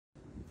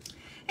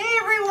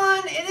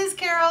It is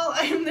Carol.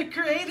 I'm the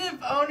creative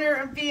owner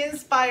of Be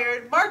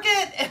Inspired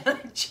Market, and I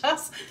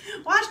just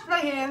washed my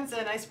hands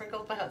and I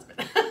sprinkled my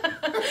husband.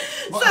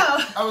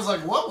 I was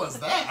like, what was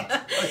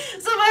that?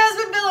 So my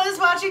husband Bill is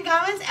watching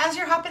comments. As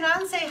you're hopping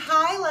on, say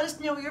hi. Let us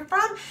know where you're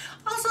from.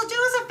 Also, do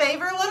us a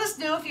favor. Let us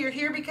know if you're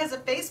here because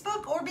of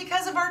Facebook or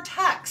because of our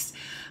text.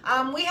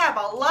 We have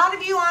a lot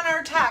of you on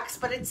our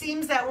text, but it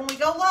seems that when we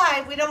go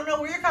live, we don't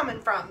know where you're coming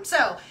from.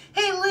 So,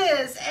 hey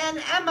Liz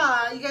and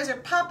Emma, you guys are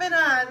popping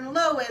on.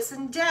 Lois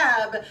and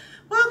Deb,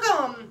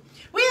 welcome.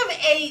 We have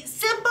a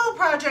simple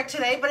project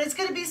today, but it's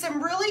going to be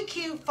some really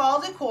cute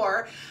fall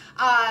decor.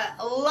 Not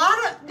a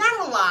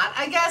lot.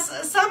 I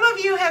guess some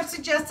of you have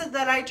suggested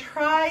that I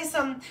try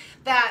some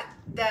that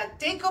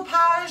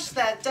decoupage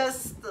that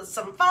does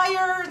some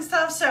fire and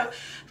stuff. So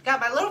I've got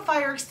my little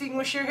fire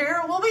extinguisher here,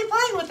 and we'll be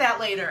playing with that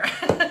later.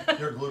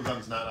 Your glue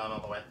gun's not on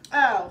all the way.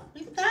 Oh,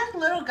 that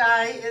little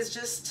guy is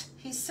just,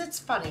 he sits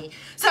funny.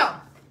 So,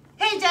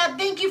 hey Deb,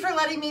 thank you for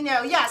letting me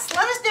know. Yes,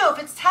 let us know if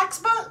it's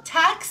text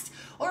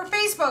or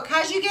Facebook.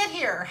 How'd you get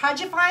here? How'd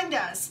you find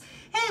us?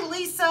 Hey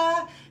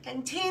Lisa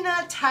and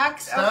Tina,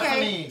 text.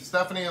 Okay.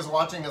 Stephanie is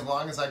watching as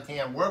long as I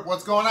can.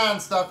 What's going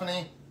on,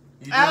 Stephanie?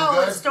 You doing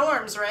good? It's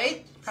storms,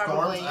 right?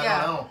 Probably, storms?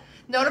 yeah. I don't know.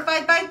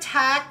 Notified by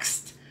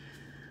text.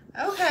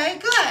 Okay,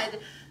 good.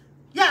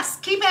 Yes,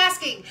 keep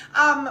asking.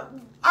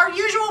 Our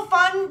usual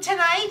fun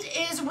tonight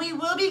is we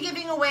will be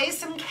giving away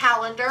some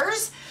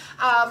calendars.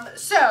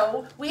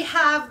 So we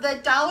have the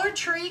Dollar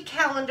Tree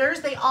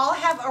calendars. They all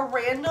have a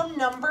random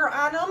number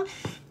on them.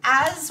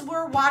 As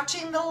we're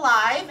watching the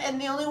live, and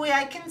the only way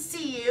I can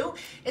see you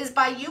is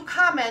by you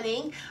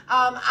commenting,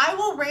 I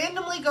will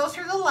randomly go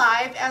through the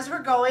live as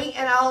we're going,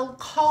 and I'll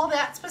call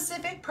that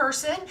specific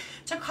person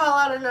to call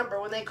out a number.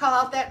 When they call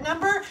out that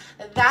number,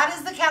 that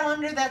is the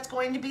calendar that's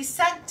going to be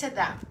sent to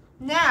them.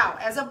 Now,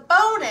 as a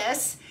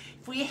bonus,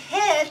 if we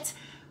hit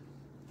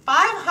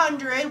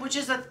 500, which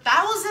is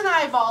 1,000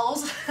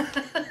 eyeballs,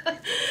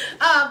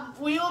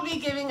 we will be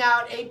giving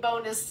out a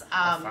bonus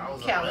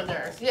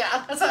calendar.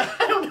 Yeah, that's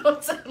I don't know,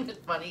 it sounded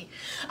funny.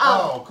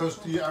 Because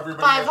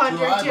everybody 500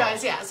 has two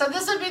eyes, yeah. So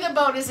this would be the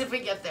bonus if we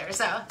get there.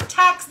 So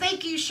text,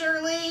 thank you,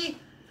 Shirley.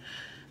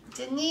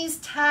 Denise,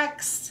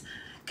 text.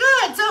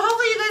 Good. So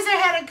hopefully you guys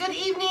have had a good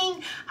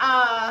evening.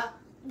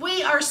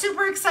 We are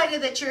super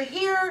excited that you're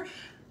here.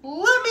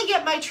 Let me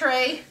get my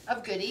tray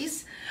of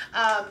goodies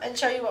and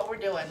show you what we're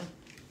doing.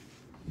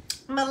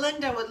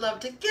 Melinda would love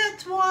to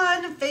get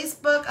one.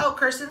 Facebook. Oh,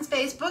 Kirsten's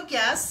Facebook.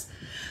 Yes.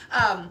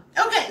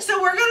 Okay,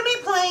 so we're going to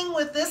be playing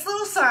with this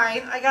little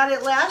sign. I got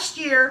it last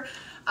year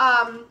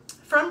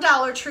from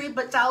Dollar Tree,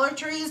 but Dollar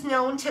Tree is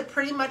known to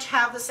pretty much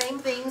have the same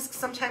things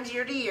sometimes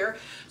year to year.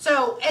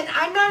 So, and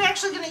I'm not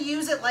actually going to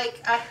use it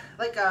like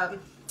a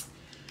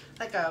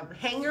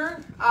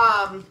hanger.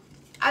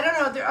 I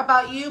don't know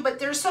about you, but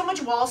there's so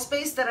much wall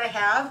space that I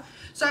have.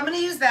 So I'm going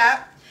to use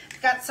that.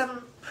 Got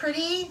some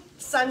pretty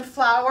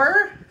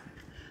sunflower.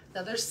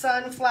 Another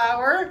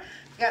sunflower.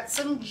 Got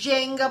some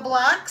Jenga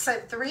blocks. I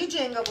have 3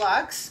 Jenga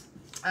blocks.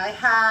 I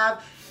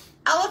have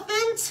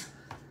elephant.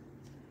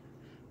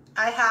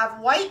 I have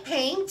white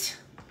paint.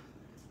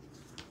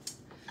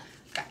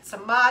 Got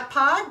some Mod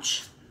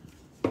Podge.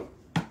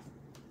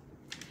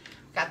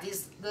 Got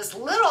this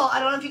little, I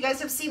don't know if you guys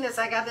have seen this.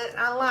 I got it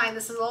online.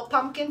 This is a little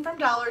pumpkin from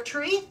Dollar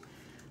Tree.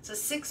 It's a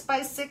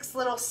 6x6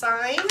 little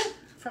sign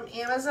from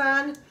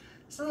Amazon.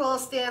 It's a little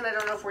stand. I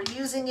don't know if we're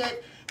using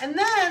it. And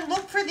then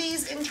look for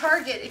these in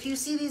Target if you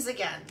see these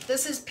again.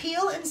 This is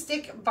peel and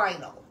stick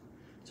vinyl.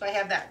 So I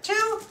have that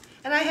too.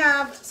 And I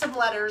have some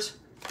letters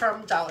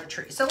from Dollar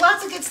Tree. So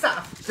lots of good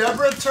stuff.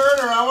 Deborah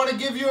Turner, I want to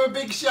give you a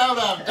big shout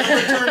out.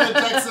 Deborah Turner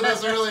texted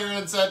us earlier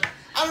and said,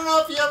 I don't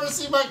know if you ever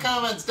see my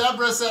comments.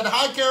 Deborah said,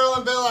 hi Carol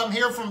and Bill, I'm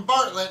here from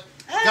Bartlett.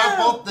 Oh. Got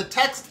both the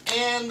text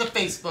and the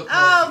Facebook.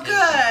 Oh,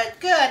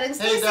 good. And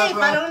stay safe.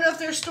 Deborah. I don't know if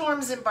there's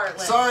storms in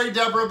Bartlett. Sorry,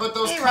 Deborah, but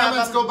those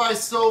comments go by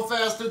so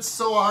fast, it's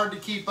so hard to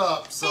keep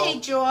up. So. Hey,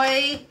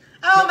 Joy.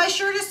 Oh, my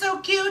shirt is so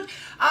cute.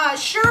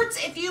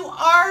 Shirts, if you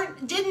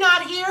did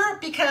not hear,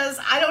 because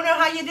I don't know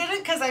how you did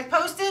it, because I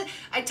posted,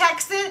 I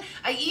texted,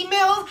 I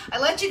emailed, I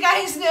let you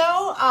guys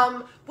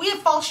know. We have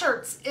fall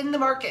shirts in the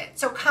market.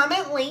 So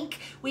comment link.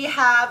 We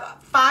have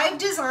 5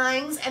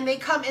 designs, and they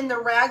come in the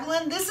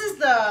raglan. This is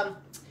the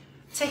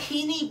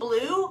tahini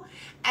blue,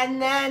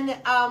 and then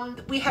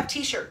we have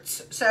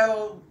t-shirts.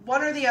 So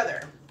one or the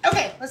other.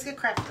 Okay, let's get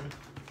cracking.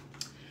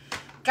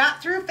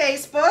 Got through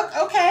Facebook.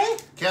 Okay.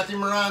 Kathy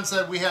Moran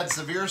said we had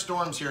severe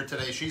storms here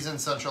today. She's in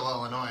Central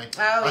Illinois.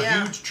 Oh,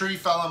 yeah. A huge tree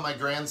fell on my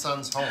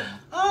grandson's home.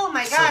 Oh,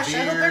 my gosh.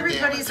 Severe I hope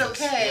everybody's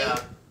damages. okay. Yeah.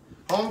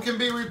 Home can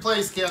be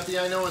replaced, Kathy.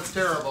 I know it's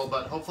terrible,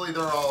 but hopefully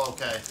they're all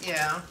okay.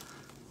 Yeah.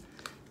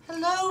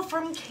 Hello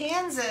from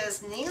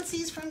Kansas.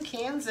 Nancy's from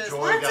Kansas.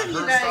 Joy Lots got of you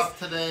her guys. stuff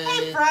today.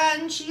 Hey,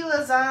 friend.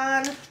 Sheila's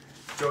on.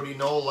 Jody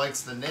Knoll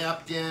likes the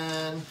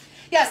napkin.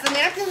 Yes, the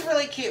napkin's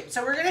really cute,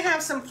 so we're going to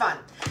have some fun.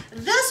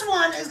 This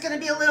one is going to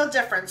be a little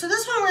different. So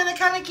this one, we're going to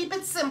kind of keep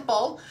it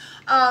simple.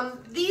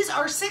 These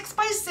are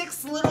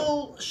 6x6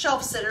 little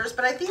shelf sitters,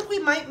 but I think we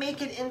might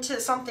make it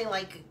into something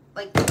like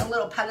like a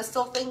little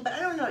pedestal thing, but I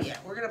don't know yet.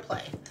 We're gonna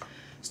play.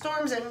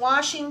 Storms in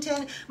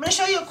Washington. I'm gonna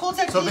show you a cool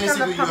technique on the pumpkin.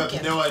 So basically, you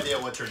have no idea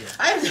what you're doing.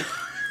 I have no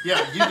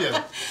Yeah, you do.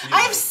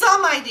 I have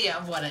some idea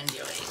of what I'm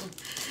doing.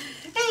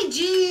 Hey,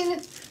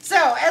 Jean. So,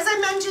 as I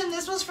mentioned,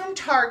 this was from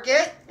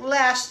Target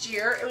last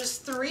year. It was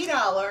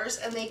 $3,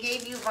 and they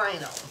gave you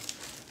vinyl.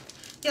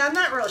 Yeah, I'm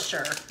not real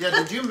sure. Yeah,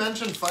 did you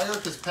mention fire?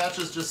 Because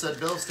Patches just said,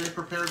 Bill, stay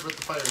prepared with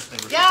the fire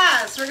extinguisher.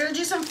 Yes, we're going to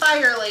do some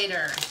fire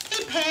later.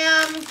 Hey,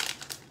 Pam.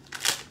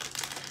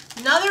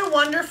 Another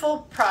wonderful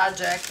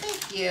project.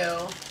 Thank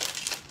you.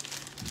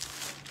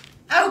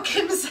 Oh,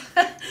 Kim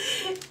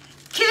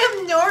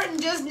Norton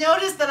just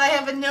noticed that I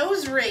have a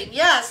nose ring.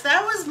 Yes,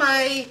 that was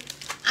my,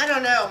 I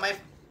don't know,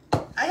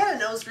 I had a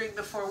nose ring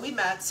before we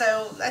met,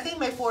 so I think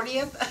my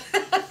 40th,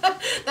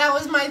 that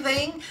was my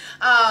thing.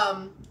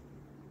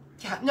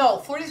 Yeah, no,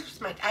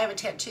 40th was I have a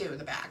tattoo in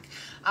the back.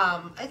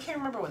 I can't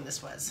remember when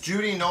this was.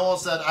 Judy Noel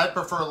said, I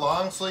prefer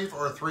long sleeve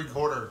or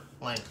 3/4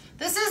 length.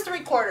 This is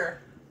 3/4.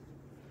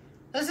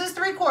 This is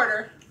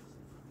 3/4.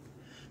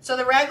 So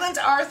the raglans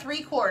are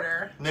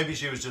 3/4. Maybe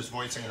she was just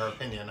voicing her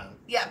opinion on.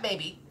 Yeah,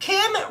 maybe.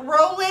 Kim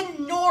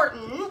Roland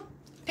Norton,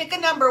 pick a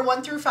number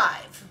 1 through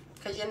 5,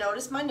 because you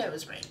noticed my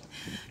nose ring.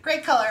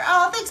 Great color.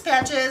 Oh, thanks,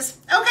 Patches.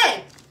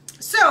 Okay,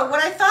 so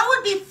what I thought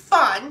would be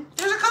fun,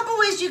 there's a couple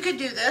ways you could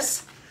do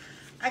this.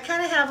 I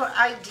kind of have an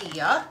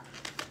idea.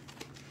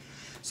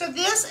 So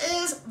this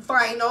is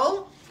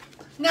vinyl.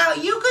 Now,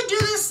 you could do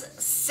this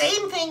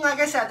same thing. Like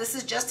I said, this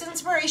is just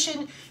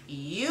inspiration.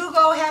 You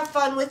go have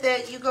fun with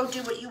it. You go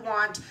do what you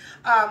want.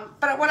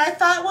 But what I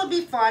thought would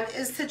be fun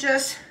is to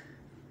just,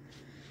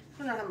 I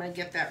don't know how I'm going to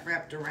get that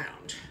wrapped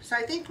around. So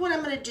I think what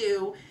I'm going to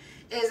do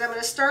is I'm going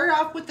to start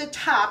off with the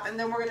top, and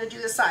then we're going to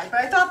do the side. But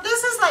I thought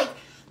this is like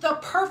the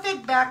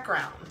perfect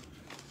background.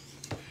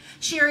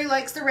 Sherry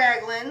likes the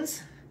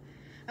raglans.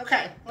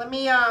 Okay, let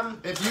me,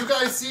 if you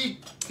guys see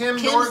Kim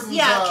Norton's,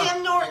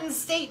 Kim Norton's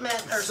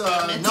statement, or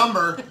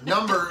number,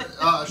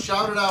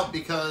 shout it out,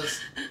 because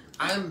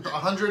I'm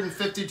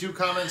 152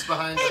 comments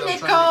behind hey, that I'm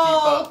Nicole, trying to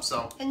keep up,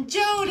 so. And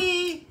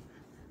Jody.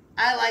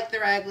 I like the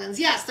raglans.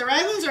 Yes, the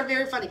raglans are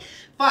very fun.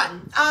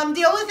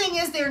 The only thing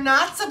is they're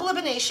not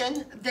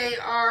sublimation. They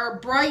are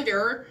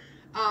brighter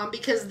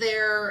because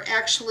they're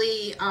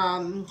actually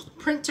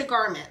print to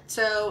garment.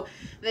 So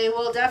they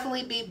will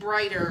definitely be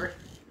brighter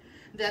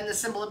than the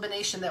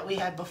sublimation that we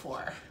had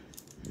before.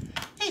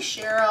 Hey,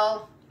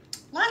 Cheryl.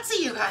 Lots of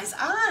you guys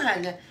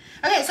on.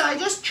 Okay, so I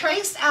just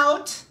traced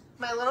out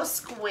my little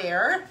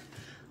square.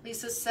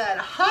 Lisa said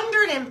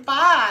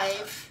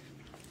 105.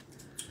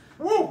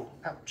 Woo!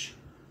 Ouch.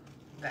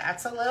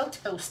 That's a little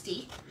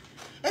toasty.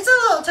 It's a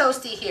little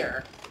toasty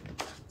here.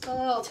 It's a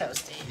little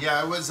toasty.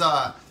 Yeah, it was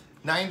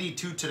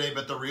 92 today,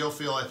 but the real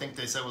feel, I think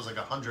they said, was like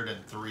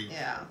 103.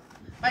 Yeah.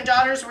 My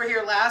daughters were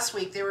here last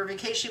week. They were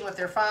vacationing with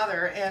their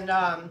father, and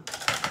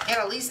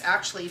Annalise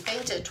actually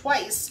fainted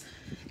twice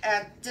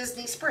at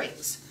Disney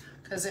Springs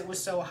because it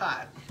was so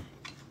hot.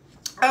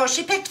 Oh,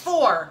 she picked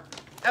 4.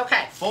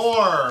 Okay.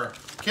 4.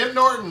 Kim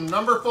Norton,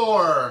 number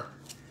 4.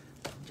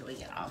 I'm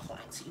doing it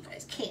offline so you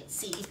guys can't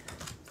see.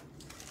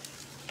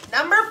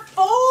 Number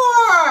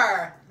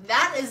 4.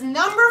 That is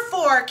number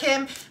 4,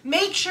 Kim.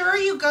 Make sure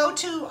you go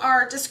to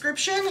our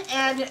description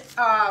and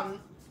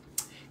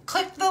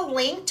click the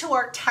link to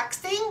our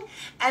texting,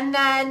 and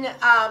then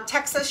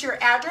text us your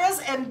address,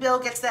 and Bill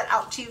gets that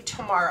out to you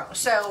tomorrow.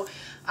 So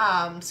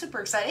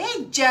super excited.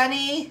 Hey,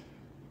 Jenny.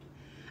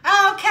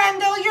 Oh,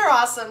 Kendall, you're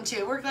awesome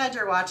too. We're glad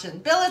you're watching.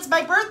 Bill, it's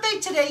my birthday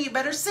today. You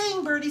better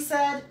sing, Birdie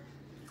said.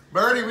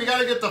 Birdie, we got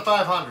to get to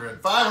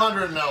 500.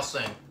 500 and I'll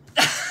sing.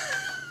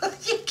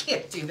 You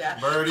can't do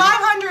that. Birdie.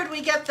 500,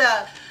 we get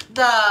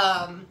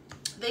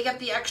they get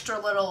the extra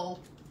little,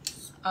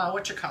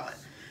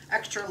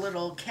 extra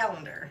little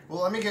calendar.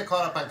 Well, let me get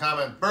caught up on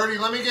comments. Birdie,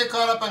 let me get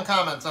caught up on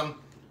comments. I'm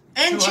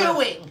and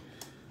chewing.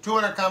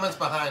 200 comments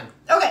behind.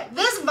 Okay,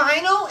 this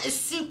vinyl is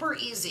super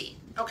easy,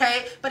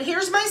 okay? But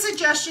here's my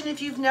suggestion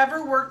if you've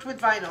never worked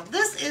with vinyl.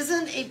 This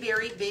isn't a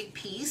very big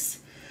piece,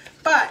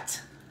 but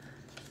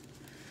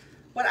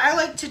what I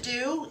like to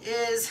do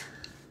is...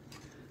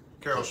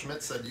 Carol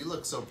Schmidt said, you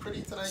look so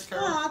pretty tonight,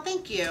 Carol. Aw,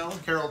 thank you.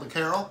 Carol to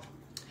Carol.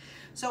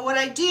 So what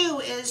I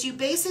do is you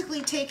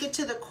basically take it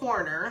to the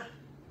corner.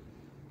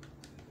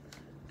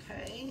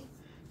 Okay.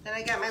 Then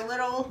I got my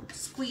little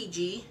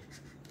squeegee.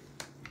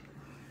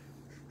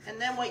 And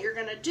then what you're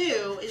going to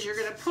do is you're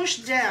going to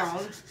push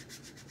down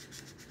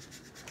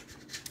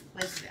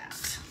like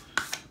that.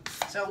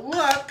 So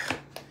look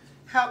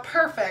how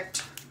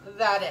perfect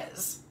that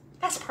is.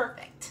 That's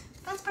perfect.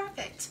 That's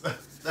perfect.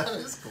 That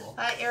is cool.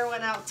 That air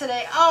went out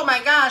today. Oh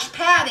my gosh,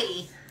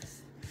 Patty.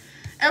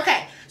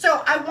 Okay,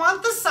 so I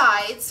want the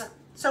sides.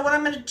 So what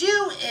I'm going to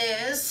do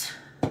is,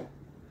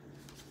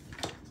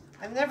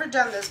 I've never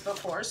done this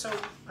before, so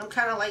I'm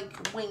kind of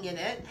like winging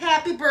it.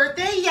 Happy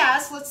birthday,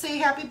 yes. Let's say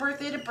happy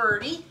birthday to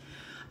Birdie.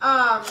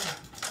 Let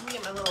me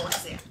get my little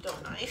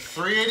X-Acto knife.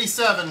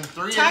 387,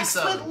 387. Text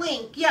with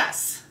link,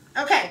 yes.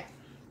 Okay.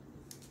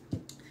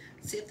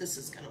 Let's see if this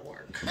is going to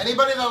work.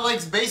 Anybody that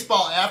likes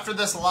baseball after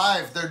this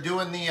live, they're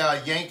doing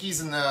the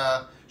Yankees and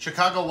the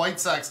Chicago White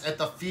Sox at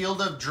the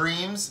Field of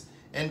Dreams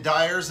in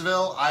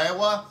Dyersville,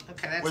 Iowa.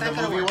 Okay, that's where not the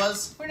gonna movie work.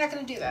 was. We're not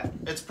going to do that.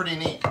 It's pretty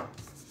neat.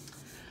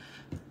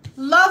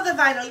 Love the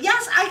vinyl.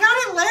 Yes, I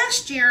got it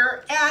last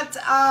year at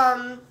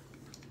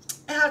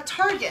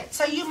Target,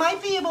 so you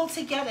might be able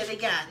to get it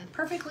again.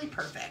 Perfectly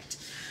perfect.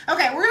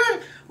 Okay,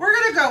 we're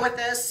gonna go with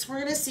this.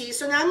 We're gonna see.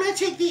 So now I'm gonna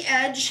take the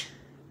edge,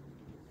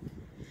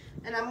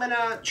 and I'm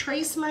gonna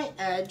trace my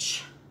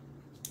edge.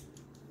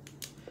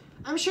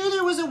 I'm sure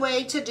there was a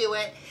way to do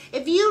it.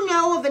 If you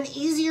know of an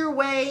easier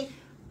way,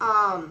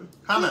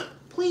 comment.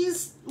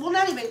 Please, well,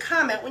 not even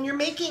comment. When you're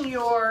making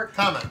your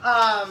comment.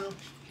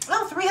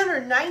 Oh,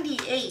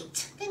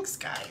 398. Thanks,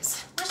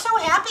 guys. We're so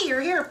happy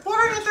you're here.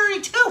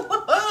 432.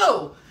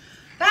 Woohoo!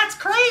 That's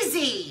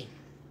crazy.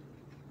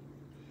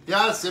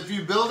 Yes, if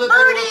you build it,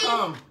 Birdie, they will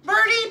come.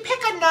 Birdie,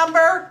 pick a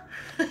number.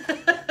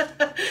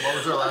 What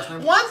was her last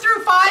name? 1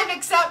 through 5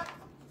 except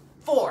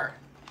 4.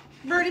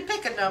 Birdie,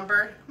 pick a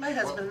number. My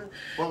husband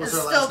what was is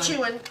her still last name?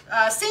 chewing.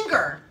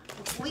 Singer.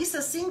 It's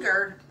Lisa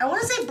Singer. I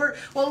want to say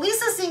well,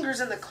 Lisa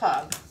Singer's in the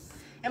club.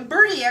 And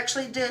Birdie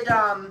actually did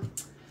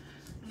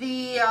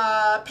the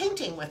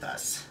painting with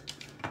us.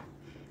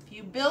 If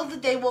you build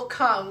it, they will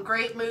come.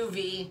 Great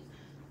movie.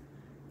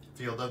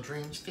 Field of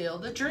Dreams.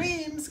 Field of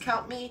Dreams.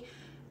 Count me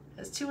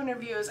as 200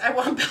 views. I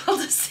want Bill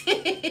to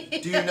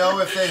see. Do you know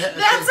if they?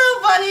 That's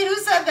so funny. Who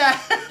said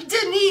that?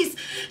 Denise.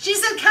 She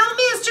said, "Count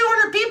me as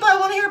 200 people. I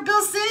want to hear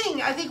Bill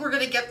sing." I think we're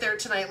gonna get there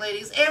tonight,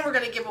 ladies, and we're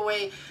gonna give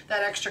away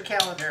that extra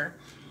calendar.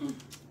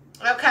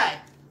 Okay,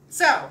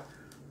 so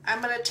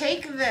I'm gonna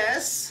take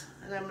this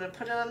and I'm gonna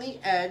put it on the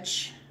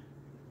edge.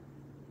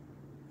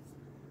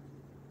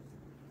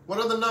 What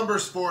are the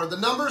numbers for? The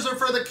numbers are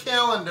for the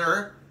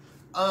calendar.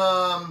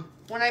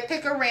 When I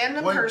pick a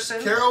random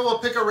person. Carol will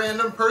pick a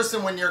random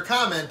person when you're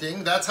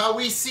commenting. That's how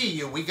we see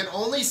you. We can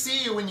only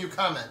see you when you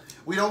comment.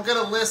 We don't get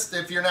a list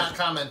if you're not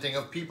commenting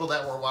of people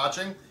that we're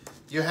watching.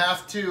 You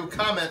have to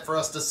comment for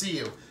us to see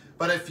you.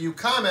 But if you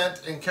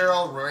comment and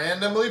Carol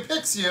randomly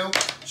picks you,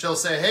 she'll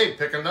say, hey,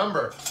 pick a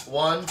number.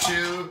 1,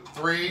 2,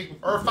 3,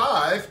 or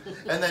 5.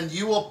 And then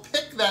you will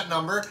pick that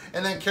number.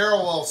 And then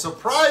Carol will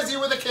surprise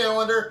you with a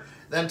calendar.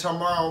 Then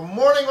tomorrow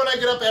morning when I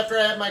get up after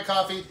I have my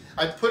coffee,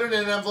 I put it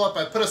in an envelope,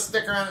 I put a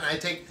sticker on it, and I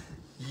take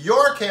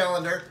your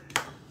calendar,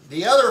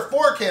 the other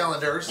 4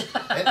 calendars,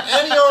 and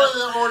any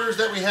other orders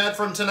that we had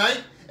from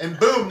tonight, and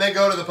boom, they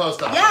go to the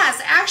post office.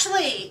 Yes,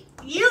 actually,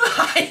 you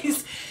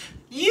guys,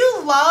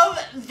 you love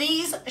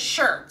these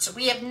shirts.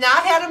 We have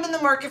not had them in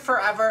the market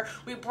forever.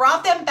 We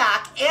brought them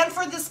back, and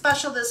for this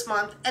special this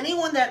month,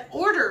 anyone that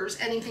orders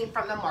anything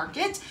from the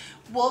market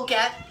will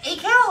get a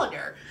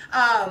calendar.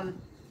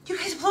 You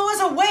guys blew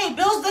us away.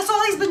 Bill's, that's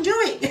all he's been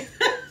doing.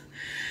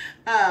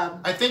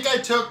 I think I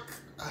took,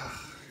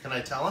 can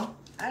I tell him?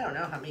 I don't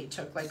know how many you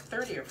took, like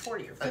 30 or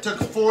 40 or 50. I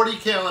took 40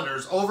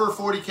 calendars, over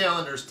 40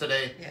 calendars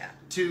today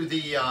to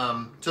the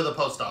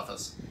post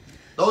office.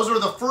 Those were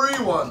the free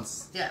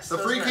ones. Yes. The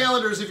free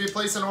calendars if you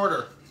place an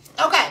order.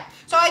 Okay,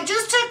 so I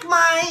just took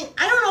my,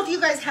 I don't know if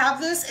you guys have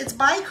this. It's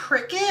by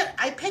Cricut.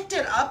 I picked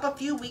it up a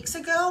few weeks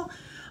ago.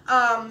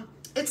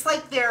 It's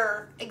like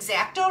their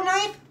X-Acto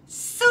knife.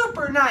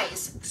 Super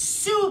nice,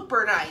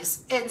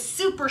 and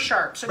super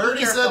sharp. So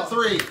Birdie said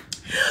 3.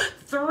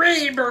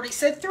 3. Birdie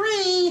said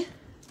 3.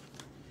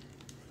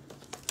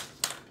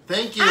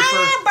 Thank you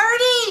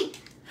Birdie!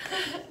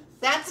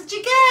 That's what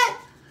you get.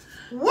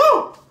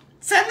 Woo!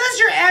 Send us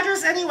your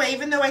address anyway,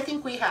 even though I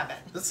think we have it.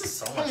 This is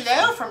so much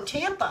Hello fun. from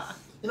Tampa.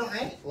 You know,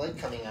 I like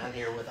coming on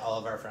here with all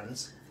of our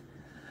friends.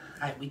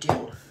 We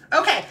do.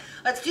 Okay,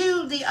 let's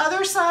do the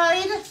other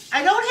side.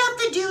 I don't have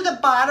to do the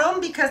bottom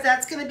because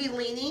that's going to be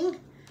leaning.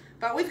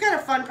 But we've got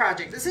a fun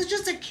project. This is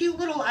just a cute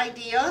little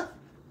idea.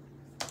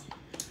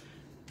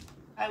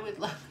 I would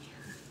love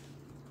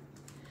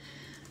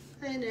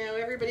you. I know,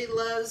 everybody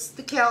loves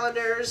the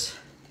calendars.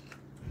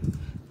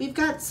 We've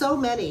got so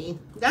many.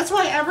 That's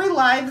why every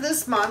live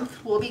this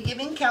month, we'll be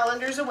giving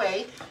calendars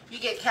away. You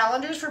get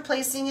calendars for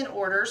placing an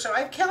order. So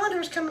I have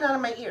calendars coming out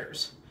of my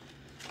ears.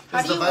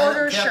 How do you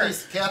order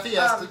shirts?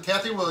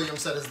 Kathy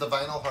Williams said, is the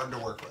vinyl hard to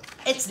work with?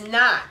 It's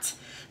not.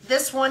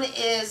 This one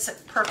is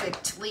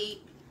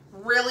perfectly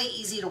really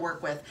easy to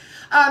work with.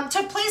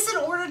 To place an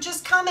order,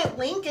 just comment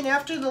link, and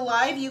after the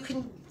live, you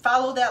can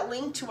follow that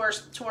link to our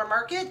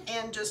market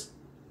and just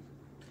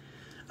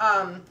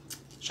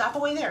shop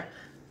away there.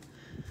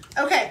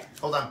 Okay.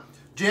 Hold on.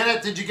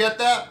 Janet, did you get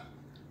that?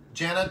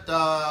 Janet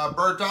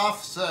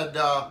Bertoff said,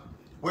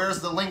 where's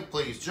the link,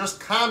 please?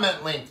 Just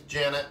comment link,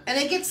 Janet. And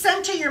it gets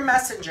sent to your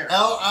messenger.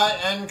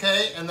 LINK,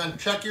 and then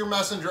check your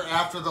messenger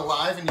after the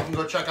live, and you can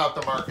go check out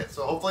the market.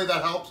 So hopefully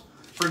that helps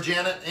for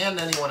Janet and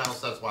anyone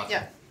else that's watching.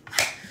 Yeah.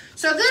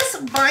 So this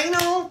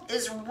vinyl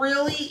is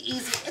really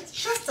easy. It's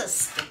just a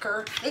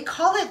sticker. They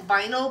call it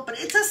vinyl, but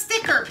it's a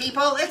sticker,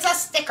 people. It's a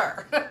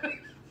sticker.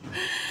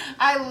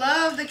 I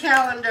love the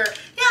calendar.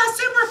 Yeah,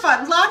 super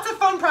fun. Lots of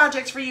fun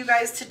projects for you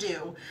guys to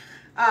do.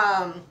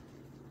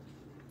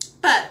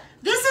 But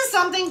this is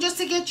something just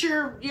to get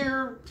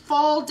your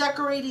fall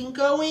decorating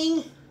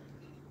going.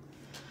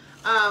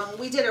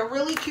 We did a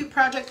really cute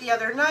project the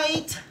other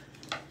night.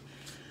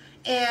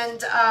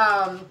 And,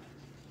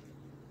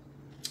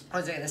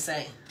 what was I going to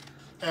say?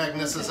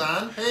 Agnes is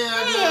on. Hey,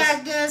 Agnes. Hey,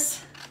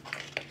 Agnes.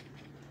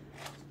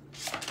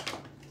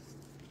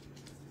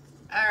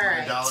 All right.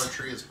 My Dollar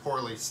Tree is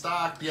poorly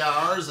stocked. Yeah,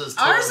 ours is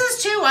too. Ours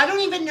is too. I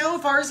don't even know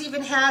if ours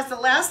even has. The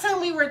last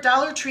time we were at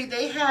Dollar Tree,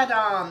 they had,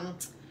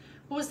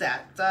 what was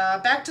that?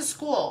 Back to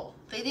school.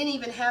 They didn't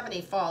even have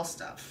any fall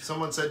stuff.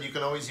 Someone said you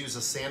can always use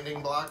a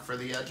sanding block for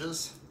the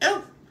edges.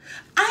 Oh,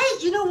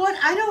 you know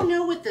what? I don't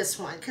know with this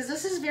one because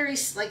this is very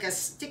like a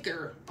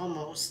sticker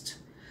almost.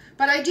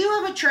 But I do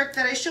have a trick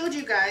that I showed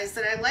you guys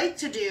that I like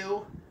to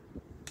do.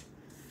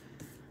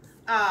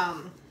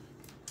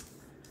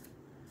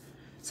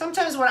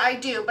 Sometimes what I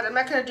do, but I'm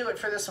not going to do it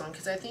for this one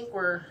because I think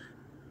we're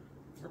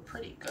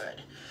pretty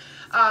good.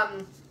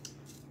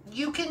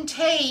 You can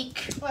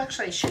take, well,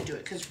 actually I should do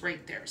it because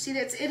right there. See,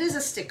 it is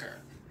a sticker.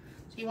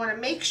 So you want to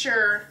make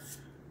sure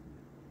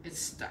it's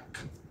stuck.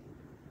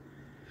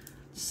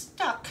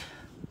 Stuck.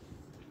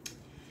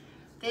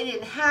 They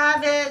didn't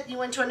have it. You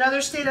went to another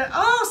state.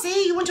 Oh,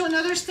 see, you went to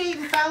another state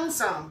and found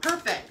some.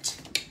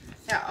 Perfect.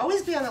 Now,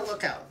 always be on the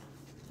lookout.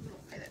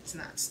 Okay, that's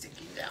not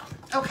sticking down.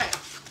 Okay.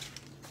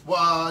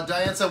 Well,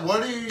 Diane said,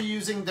 what are you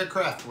using the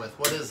craft with?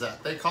 What is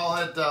that? They call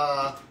it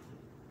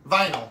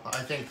vinyl,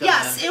 I think.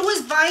 Yes, it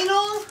was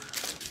vinyl.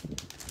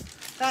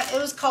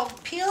 It was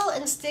called Peel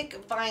and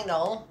Stick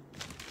Vinyl.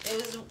 It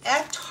was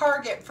at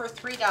Target for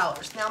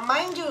 $3. Now,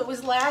 mind you, it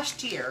was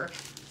last year,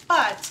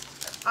 but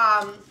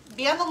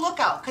be on the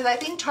lookout because I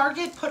think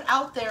Target put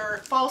out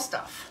their fall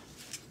stuff.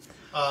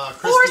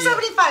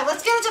 $4.75.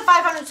 Let's get it to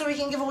 $500 so we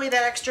can give away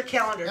that extra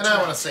calendar. And I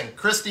want to sing.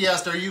 Christy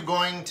asked, "Are you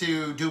going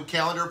to do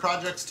calendar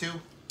projects too?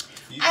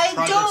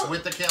 Projects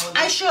with the calendar?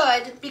 I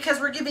should because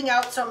we're giving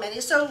out so many.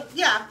 So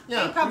yeah,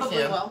 we probably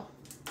will.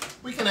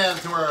 We can add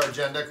it to our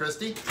agenda,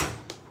 Christy.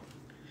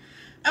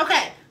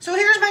 Okay, so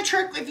here's my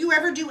trick. If you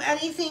ever do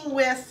anything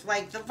with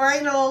like the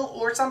vinyl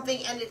or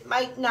something and it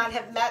might not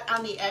have met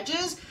on the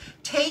edges,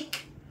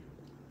 take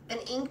an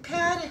ink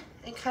pad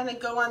and kind of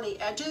go on the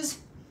edges,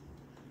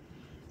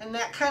 and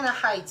that kind of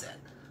hides it.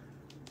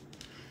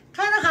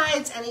 Kind of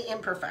hides any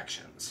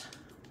imperfections.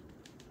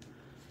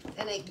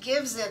 And it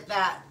gives it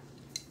that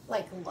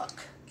like look.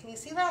 Can you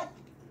see that?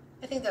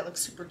 I think that looks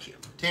super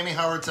cute. Tammy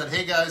Howard said,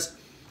 "Hey guys,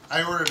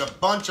 I ordered a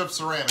bunch of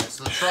ceramics,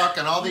 the truck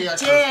and all the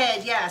extras.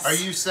 Did, yes. Are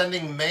you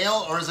sending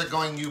mail or is it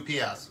going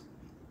UPS?"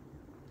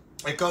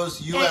 It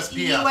goes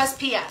USPS.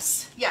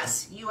 USPS.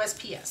 Yes,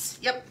 USPS.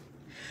 Yep.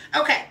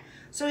 Okay,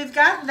 so we've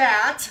got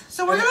that.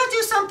 So we're going to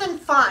do something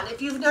fun.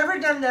 If you've never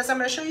done this, I'm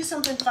going to show you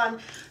something fun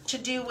to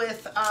do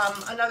with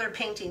another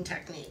painting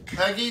technique.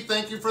 Peggy,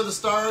 thank you for the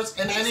stars.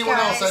 And Thanks, anyone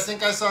guys. else, I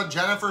think I saw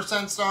Jennifer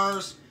sent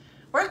stars.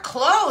 We're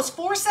close.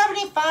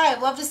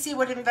 $4.75. Love to see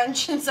what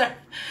inventions are.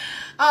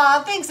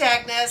 Thanks,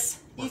 Agnes.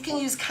 You can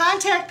use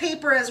contact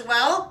paper as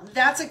well.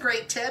 That's a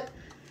great tip.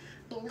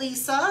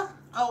 Lisa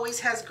always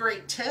has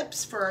great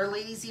tips for our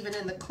ladies even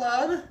in the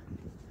club.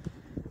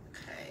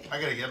 Okay. I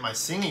gotta get my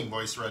singing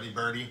voice ready,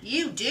 Birdie.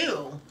 You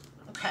do.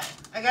 Okay.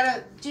 I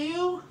gotta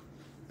do...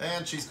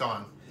 And she's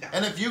gone.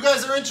 And if you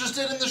guys are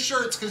interested in the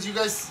shirts, because you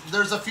guys,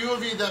 there's a few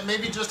of you that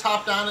maybe just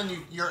hopped on and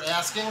you're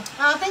asking.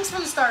 Thanks for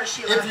the stars,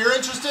 Sheila. If you're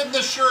interested in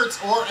the shirts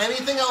or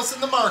anything else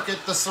in the market,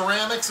 the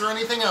ceramics or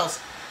anything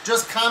else,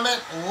 just comment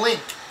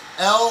LINK,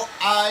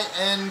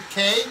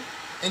 L-I-N-K,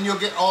 and you'll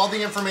get all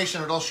the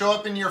information. It'll show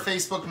up in your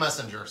Facebook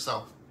Messenger,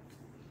 so.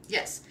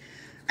 Yes.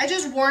 I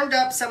just warmed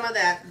up some of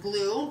that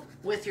glue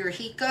with your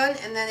heat gun,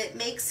 and then it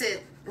makes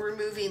it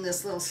removing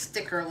this little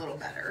sticker a little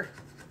better.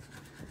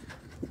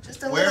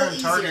 Just a Where little in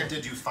easier. Target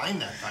did you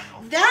find that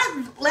vinyl?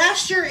 That,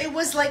 last year, it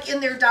was like in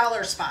their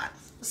dollar spot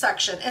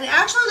section. And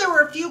actually, there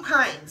were a few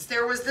kinds.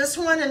 There was this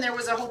one, and there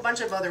was a whole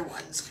bunch of other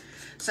ones.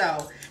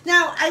 So,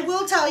 now, I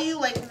will tell you,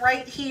 like,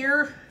 right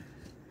here,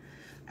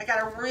 I got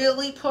to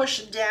really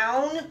push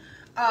down.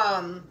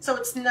 So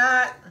it's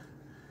not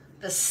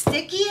the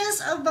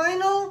stickiest of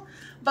vinyl.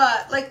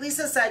 But, like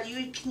Lisa said,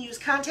 you can use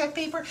contact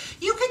paper.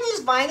 You can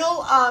use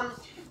vinyl.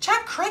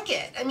 Check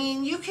Cricut. I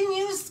mean, you can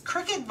use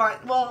Cricut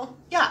vinyl. Well,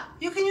 yeah,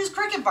 you can use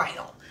Cricut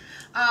vinyl.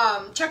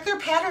 Check their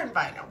pattern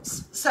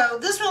vinyls. So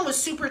this one was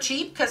super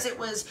cheap because it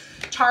was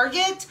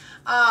Target.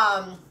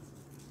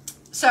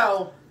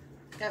 So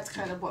that's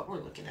kind of what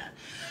we're looking at.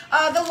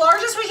 The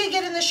largest we could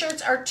get in the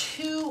shirts are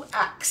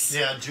 2X.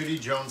 Yeah, Judy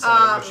Jones said,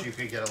 I wish you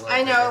could get a little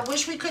I know, bigger.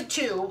 wish we could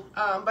too.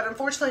 But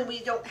unfortunately,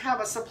 we don't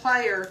have a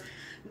supplier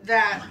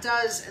that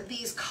does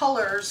these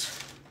colors.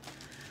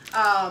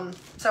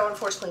 So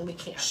unfortunately we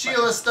can't.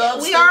 Sheila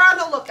Stubbs. We are on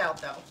the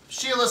lookout though.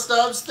 Sheila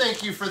Stubbs,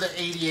 thank you for the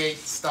 88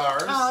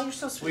 stars. Oh, you're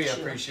so sweet. We Sheila.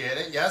 appreciate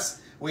it.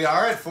 Yes, we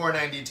are at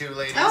 492,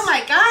 ladies. Oh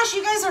my gosh,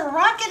 you guys are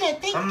rocking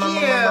it. Thank you.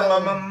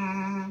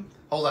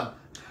 Hold on.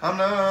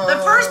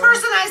 The first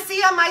person I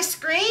see on my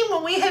screen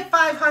when we hit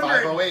 500.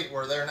 508,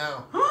 we're there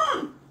now.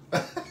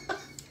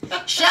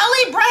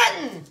 Shelly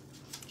Bratton.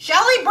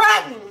 Shelly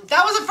Bratton.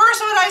 That was the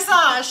first one I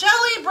saw.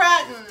 Shelly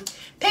Bratton.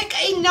 Pick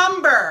a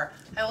number.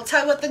 I will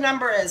tell you what the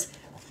number is.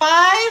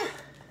 5,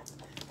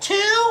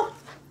 2,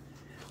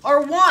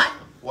 or one.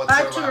 What's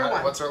 5, 2, or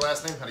 1. What's her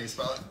last name? How do you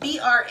spell it?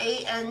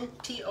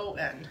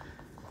 Branton.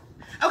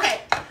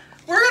 Okay,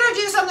 we're going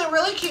to do something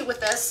really cute with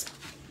this.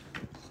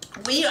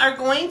 We are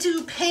going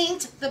to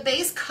paint the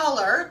base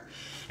color,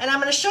 and I'm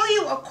going to show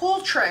you a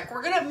cool trick.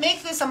 We're going to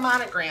make this a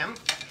monogram.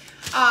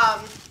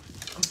 I'm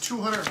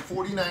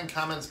 249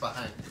 comments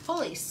behind.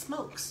 Holy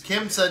smokes.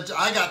 Kim said,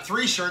 I got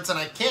 3 shirts and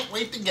I can't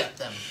wait to get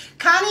them.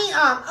 Connie,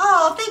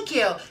 oh, thank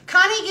you.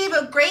 Connie gave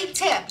a great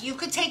tip. You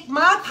could take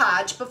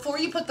Modge before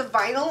you put the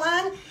vinyl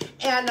on,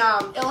 and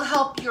it'll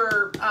help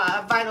your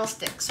vinyl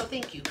stick. So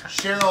thank you, Connie.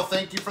 Cheryl,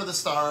 thank you for the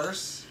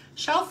stars.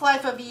 Shelf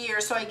life of a year,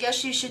 so I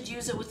guess you should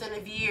use it within a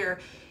year.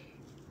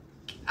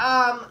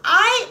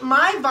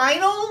 My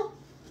vinyl,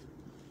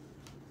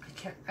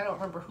 I don't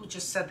remember who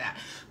just said that.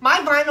 My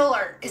vinyl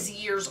is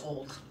years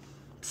old.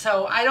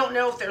 So I don't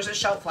know if there's a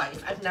shelf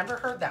life. I've never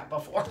heard that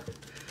before.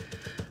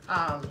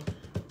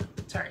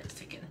 Sorry, it's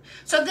taking.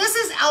 So this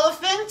is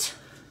elephant.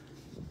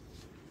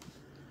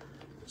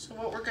 So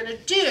what we're gonna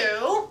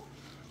do,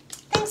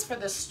 thanks for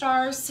the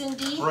stars,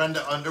 Cindy.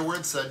 Brenda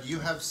Underwood said, you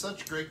have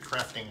such great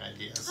crafting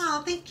ideas.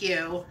 Oh, thank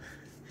you.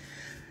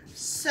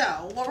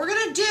 So what we're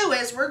gonna do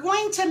is we're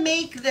going to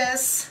make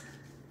this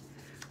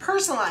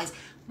personalized.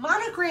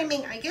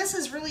 Monogramming, I guess,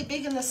 is really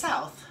big in the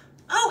South.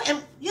 Oh,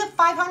 and you have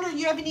 500,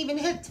 you haven't even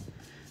hit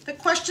the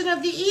question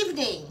of the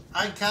evening.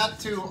 I got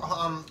to,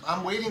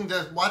 I'm waiting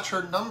to watch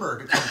her number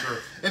to come through.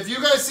 If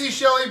you guys see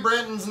Shelly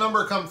Branton's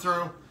number come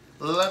through,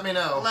 let me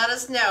know. Let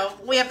us know.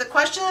 We have the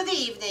question of the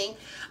evening.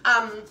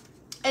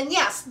 And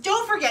yes,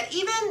 don't forget,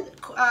 even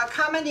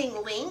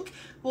commenting link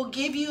will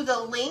give you the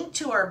link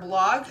to our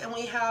blog, and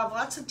we have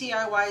lots of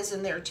DIYs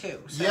in there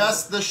too. So.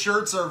 Yes, the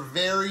shirts are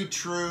very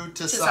true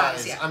to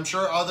size. Yeah. I'm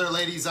sure other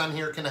ladies on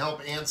here can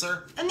help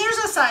answer. And there's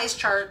a size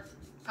chart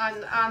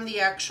on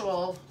the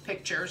actual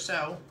picture,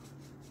 so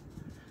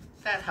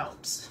that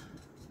helps.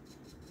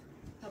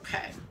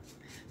 Okay.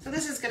 So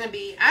this is going to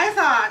be, I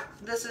thought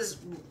this is,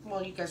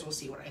 well, you guys will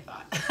see what I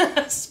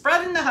thought.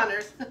 Spreading the honey.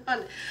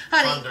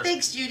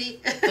 Thanks, Judy.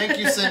 Thank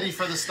you, Cindy,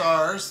 for the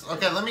stars.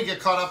 Okay, let me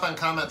get caught up on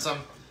comments.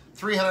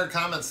 300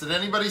 comments. Did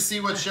anybody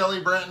see what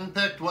Shelly Branton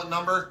picked? What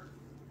number?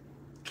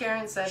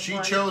 Karen said she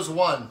 1. chose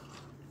 1.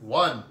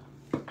 1.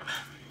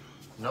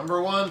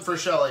 Number 1 for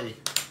Shelly.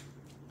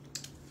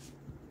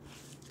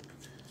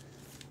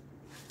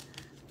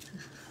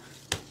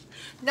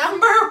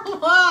 Number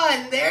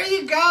 1. There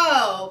you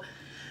go.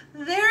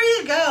 There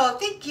you go.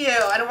 Thank you.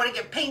 I don't want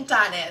to get paint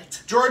on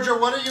it. Georgia,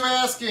 what are you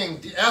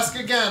asking? Ask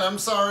again. I'm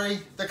sorry.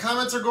 The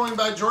comments are going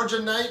by.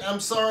 Georgia Knight, I'm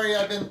sorry.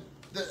 I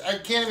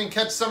can't even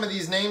catch some of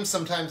these names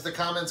sometimes. The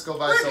comments go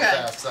by We're so good.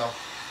 fast. So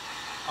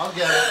I'll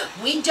get it.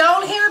 We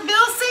don't hear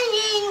Bill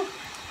singing.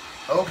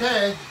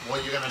 Okay.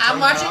 Well, you're going to turn I'm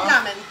watching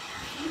that coming.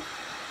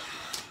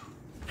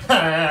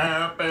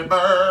 Happy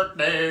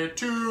birthday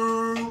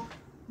to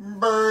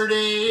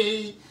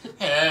Birdie.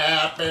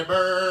 Happy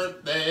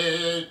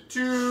birthday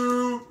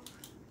to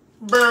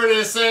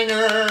Birdie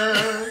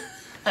Singer.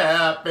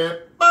 Happy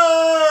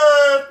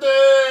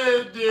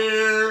birthday,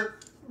 dear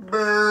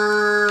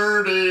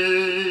Birdie.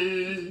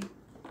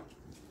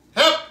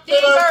 Happy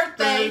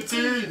birthday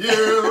to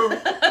you.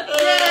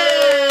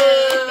 Yay!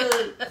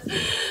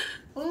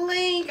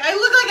 Link. I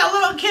look like a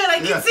little kid. I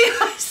can see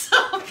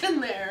myself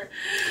in there.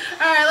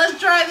 All right, let's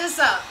try this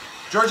up.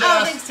 Georgia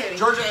thanks, Teddy.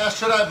 Georgia asked,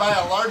 should I buy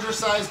a larger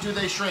size? Do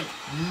they shrink?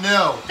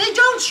 No. They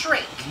don't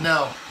shrink.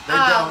 No, they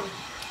don't.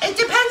 It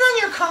depends on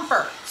your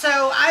comfort.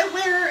 So I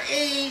wear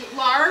a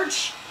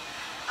large,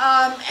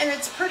 and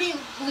it's pretty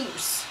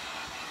loose.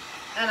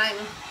 And I'm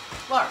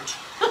large.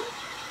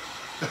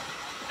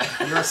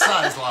 You're a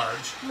size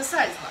large. I'm a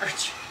size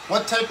large.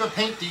 What type of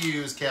paint do you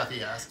use,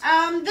 Kathy asked?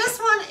 This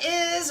one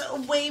is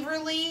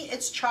Waverly.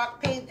 It's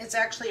chalk paint. It's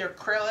actually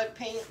acrylic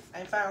paint,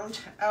 I found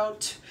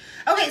out.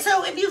 Okay,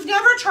 so if you've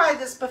never tried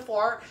this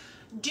before,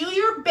 do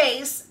your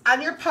base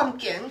on your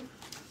pumpkin.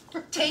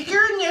 Take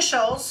your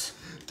initials.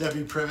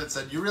 Debbie Privet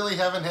said, you really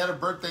haven't had a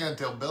birthday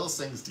until Bill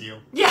sings to you.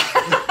 Yeah.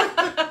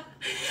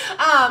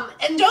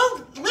 And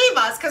don't leave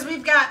us, because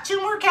we've got 3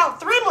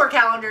 more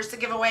calendars to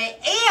give away,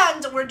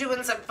 and we're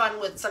doing some fun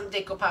with some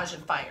decoupage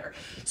and fire.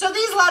 So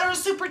these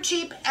letters super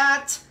cheap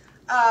at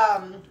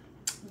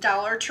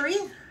Dollar Tree.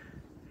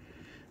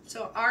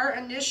 So our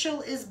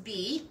initial is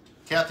B.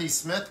 Kathy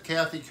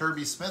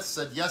Kirby Smith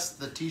said, yes,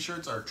 the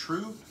t-shirts are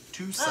true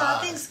to size. Oh,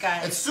 thanks,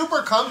 guys. It's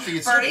super comfy.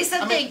 Bertie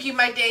said, thank you.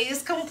 My day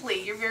is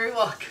complete. You're very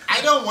welcome.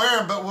 I don't wear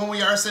them, but when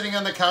we are sitting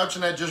on the couch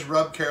and I just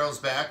rub Carol's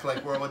back,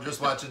 like where we're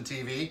just watching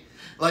TV,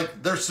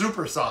 like they're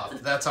super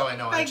soft. That's how I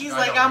know. He's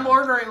like, I'm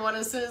ordering one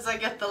as soon as I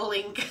get the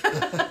link.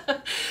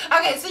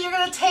 Okay, so you're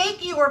going to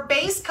take your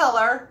base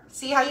color.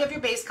 See how you have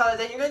your base color.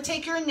 Then you're going to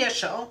take your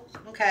initial.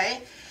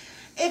 Okay.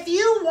 If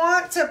you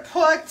want to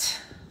put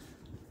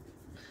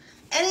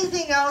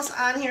anything else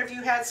on here, if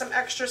you had some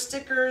extra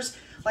stickers,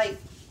 like,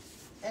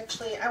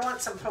 actually, I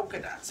want some polka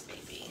dots,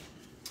 baby.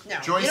 No.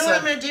 Joyce, you know what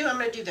I'm going to do? I'm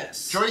going to do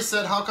this. Joyce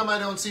said, how come I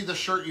don't see the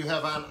shirt you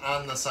have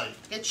on the site?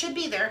 It should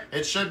be there.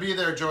 It should be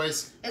there,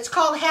 Joyce. It's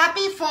called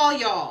Happy Fall,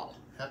 Y'all.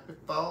 Happy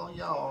fall,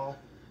 y'all.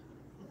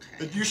 Okay.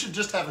 You should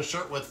just have a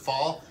shirt with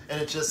fall,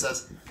 and it just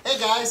says, "Hey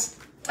guys."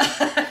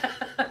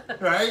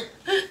 Right?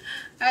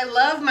 I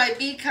love my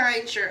Be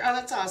Kind shirt. Oh,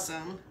 that's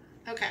awesome.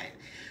 Okay.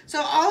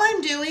 So all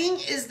I'm doing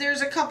is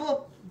there's a couple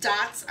of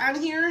dots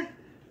on here.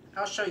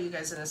 I'll show you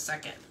guys in a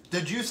second.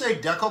 Did you say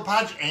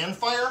decoupage and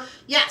fire?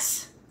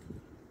 Yes.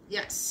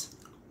 Yes.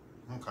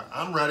 Okay,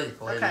 I'm ready,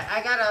 lady. Okay,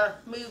 I gotta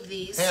move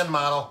these. Hand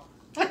model.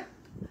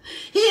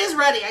 He is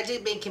ready. I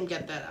did make him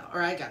get that out.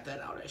 Or I got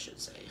that out, I should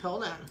say.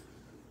 Hold on.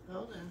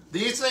 Hold on.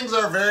 These things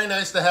are very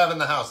nice to have in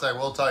the house, I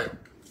will tell you.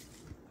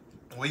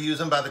 We use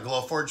them by the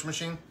Glowforge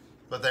machine,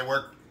 but they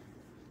work.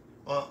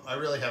 Well, I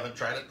really haven't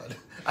tried it, but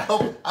I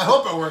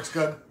hope it works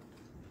good.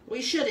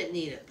 We shouldn't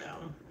need it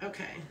though.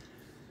 Okay.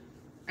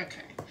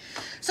 Okay.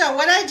 So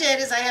what I did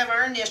is I have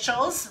our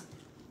initials.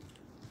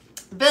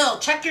 Bill,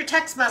 check your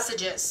text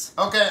messages.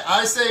 Okay,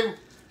 I say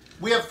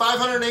we have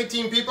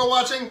 518 people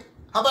watching.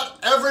 How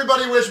about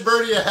everybody wish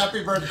Birdie a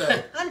happy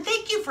birthday? And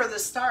thank you for the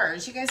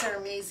stars. You guys are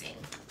amazing.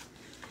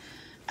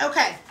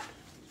 Okay.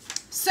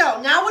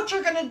 So now what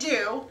you're going to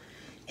do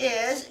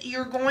is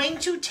you're going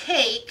to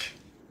take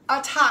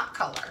a top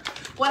color.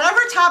 Whatever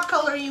top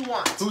color you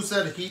want. Who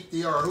said heat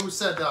the, or who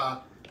said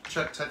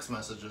check text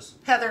messages?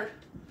 Heather.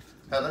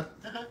 Heather?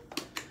 Uh-huh.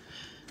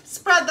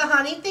 Spread the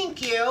honey.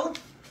 Thank you.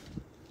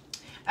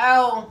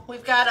 Oh,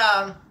 we've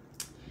got,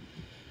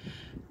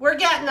 we're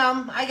getting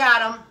them. I got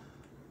them.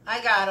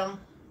 I got them.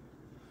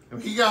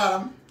 We got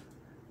them.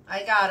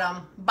 I got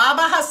them.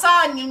 Baba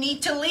Hassan, you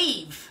need to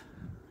leave.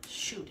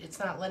 Shoot, it's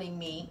not letting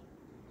me.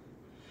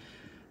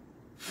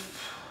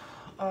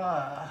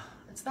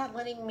 It's not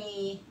letting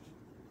me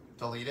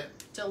Delete it.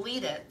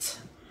 delete it.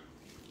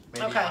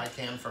 Maybe Okay. I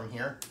can from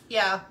here.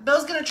 Yeah,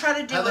 Bill's gonna try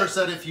to do Heather it.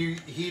 said if you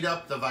heat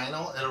up the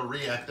vinyl, it'll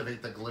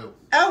reactivate the glue.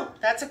 Oh,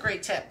 that's a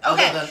great tip.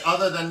 Okay.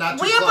 Other than not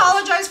too We close.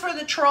 apologize for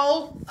the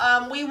troll.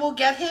 We will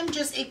get him.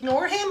 Just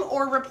ignore him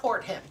or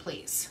report him,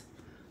 please.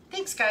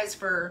 Thanks, guys,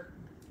 for...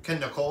 Can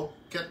Nicole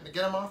get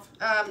him off?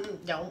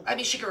 No. I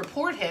mean, she could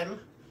report him.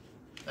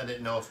 I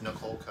didn't know if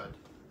Nicole could.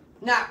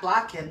 Not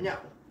block him, no.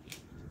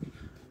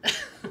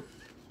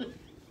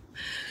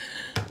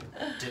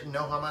 Didn't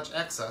know how much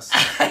excess.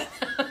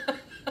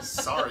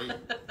 Sorry.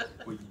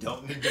 We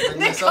don't need to bring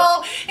this up.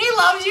 Nicole, he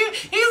loves you.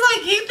 He's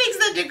like, he thinks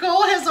that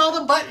Nicole has all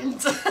the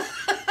buttons. And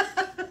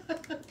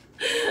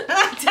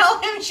I tell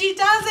him she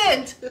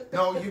doesn't.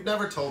 No, you've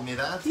never told me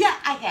that. Yeah,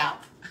 I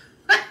have.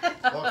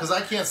 Well, because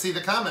I can't see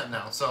the comment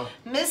now, so.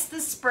 Miss the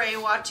spray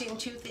watching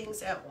two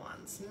things at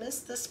once.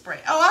 Miss the spray.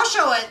 Oh, I'll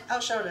show it. I'll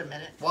show it in a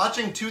minute.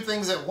 Watching two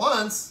things at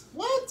once?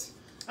 What?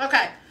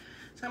 Okay.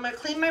 So I'm going to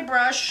clean my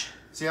brush.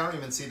 See, I don't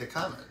even see the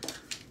comment.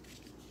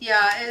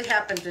 Yeah, it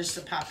happened just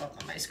to pop up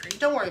on my screen.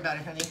 Don't worry about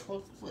it, honey.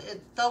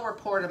 They'll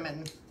report them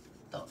and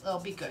they'll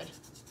be good.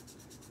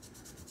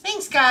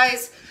 Thanks,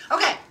 guys.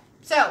 Okay,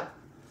 so.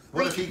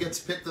 What if he gets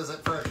picked as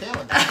for a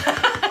calendar?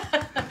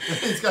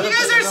 You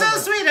guys are so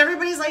sweet.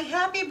 Everybody's like,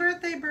 happy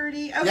birthday,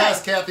 Birdie. Okay.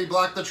 Yes, Kathy,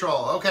 block the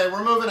troll. Okay,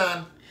 we're moving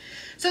on.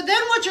 So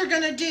then what you're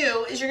going to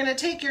do is you're going to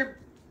take your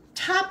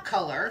top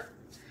color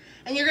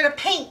and you're going to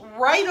paint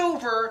right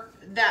over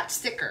that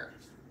sticker.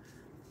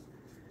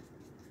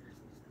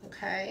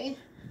 Okay.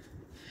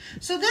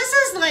 So this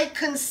is like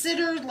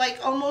considered like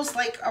almost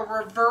like a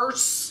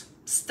reverse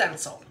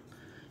stencil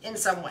in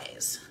some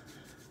ways.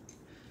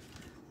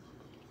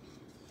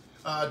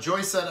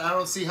 Joyce said, I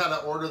don't see how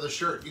to order the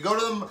shirt. You go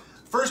to them.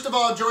 First of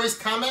all, Joyce,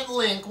 comment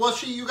link. Well,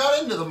 you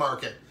got into the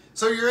market.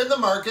 So you're in the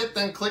market,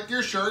 then click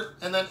your shirt,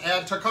 and then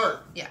add to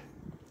cart. Yeah.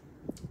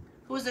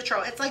 Who's the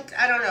troll? It's like,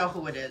 I don't know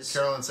who it is.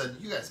 Carolyn said,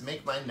 you guys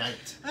make my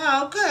night.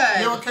 Oh, good.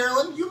 You know what,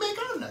 Carolyn? You make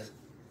our night.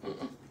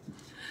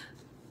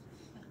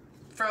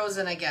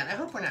 Frozen again. I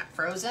hope we're not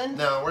frozen.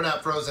 No, we're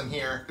not frozen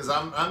here, because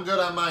I'm good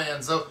on my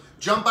end. So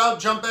jump out,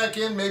 jump back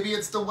in. Maybe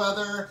it's the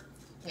weather.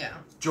 Yeah.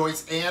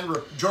 Joyce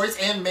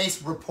and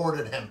Mace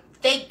reported him.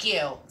 Thank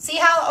you. See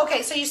how,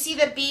 okay, so you see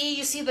the B,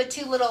 you see the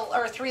three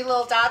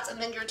little dots,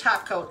 and then your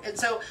top coat. And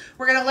so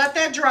we're going to let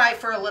that dry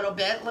for a little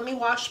bit. Let me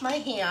wash my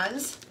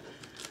hands.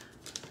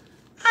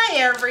 Hi,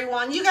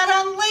 everyone. You got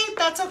on late.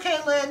 That's okay,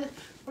 Lynn.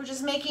 We're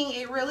just making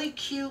a really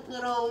cute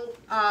little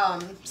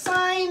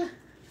sign.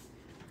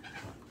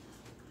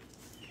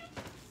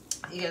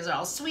 You guys are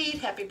all sweet.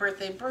 Happy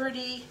birthday,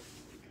 Birdie.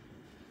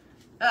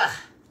 Ugh.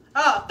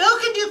 Oh, Bill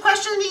can do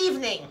question of the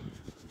evening.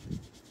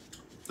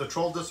 The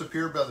troll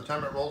disappeared by the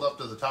time it rolled up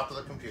to the top of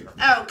the computer.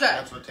 Oh, good.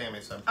 That's what Tammy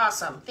said.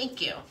 Awesome.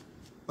 Thank you.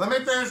 Let me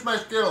finish my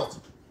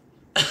Skittles.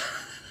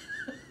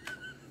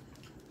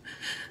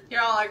 You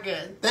all are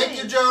good. Thank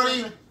you,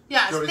 Jody.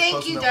 Yes, Jody's thank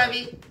posting you, the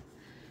Debbie.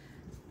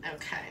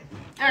 Okay.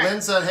 All right.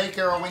 Lynn said, hey,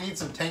 Carol, we need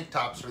some tank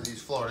tops for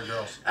these Florida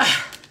girls.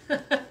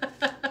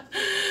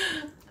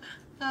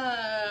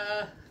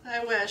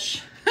 I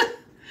wish.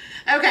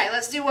 Okay,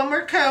 let's do one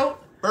more coat.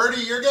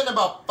 Birdie, you're getting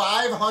about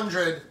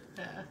 500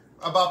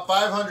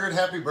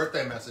 happy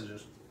birthday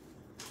messages.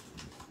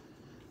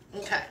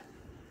 Okay.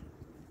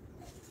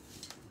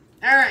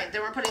 All right,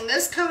 then we're putting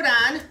this coat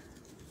on.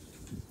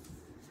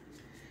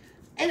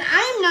 And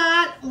I'm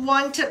not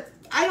one to,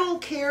 I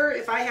don't care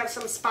if I have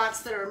some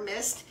spots that are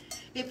missed.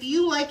 If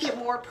you like it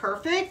more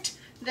perfect,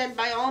 then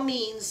by all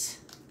means,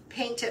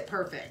 paint it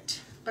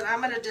perfect. But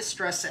I'm going to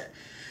distress it.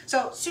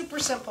 So, super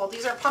simple.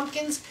 These are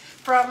pumpkins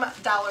from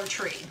Dollar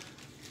Tree.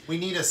 We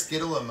need a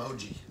Skittle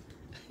emoji.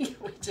 Yeah,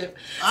 we do.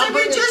 So if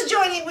you're just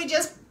joining, we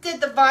just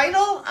did the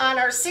vinyl on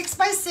our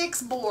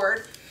 6x6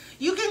 board.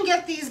 You can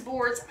get these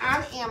boards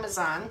on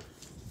Amazon.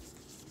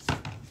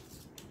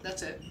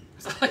 That's it.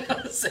 That's all I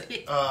gotta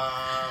say.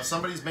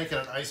 Somebody's making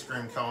an ice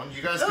cream cone.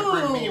 You guys can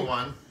bring me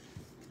one.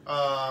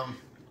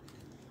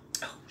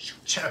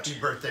 Happy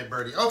birthday,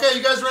 Birdie. Okay,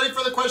 you guys ready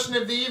for the question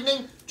of the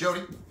evening?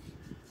 Jody?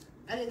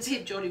 I didn't see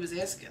if Jody was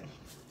asking.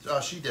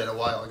 She did a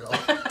while ago.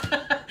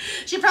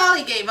 She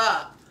probably gave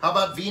up. How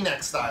about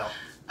V-neck style?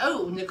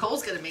 Oh,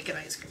 Nicole's gonna make an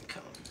ice cream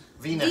cone.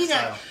 V-neck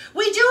style.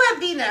 We do have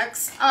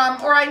V-necks,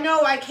 or I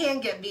know I can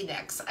get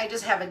V-necks. I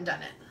just haven't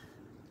done it.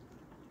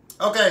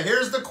 Okay,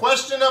 here's the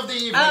question of the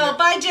evening. Oh,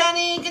 bye,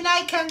 Jenny. Good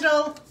night,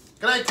 Kendall.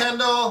 Good night,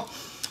 Kendall.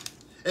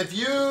 If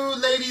you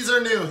ladies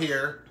are new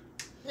here,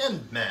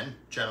 and men,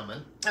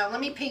 gentlemen. Oh,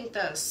 let me paint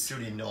this.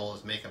 Judy Knoll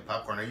is making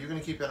popcorn. Are you going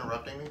to keep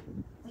interrupting me?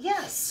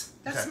 Yes,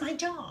 that's my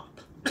job.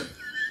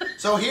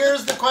 So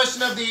here's the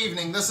question of the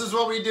evening. This is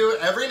what we do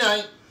every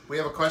night. We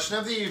have a question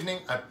of the evening.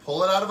 I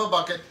pull it out of a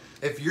bucket.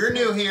 If you're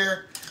new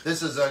here,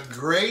 this is a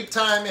great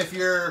time. If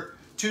you're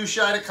too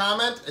shy to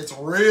comment, it's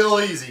real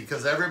easy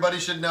because everybody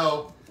should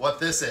know what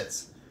this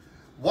is.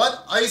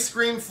 What ice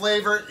cream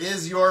flavor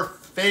is your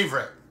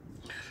favorite?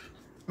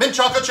 Mint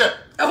chocolate chip.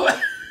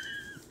 Oh,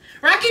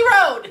 Rocky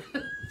Road.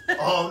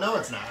 Oh, no,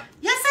 it's not.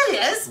 Yes, it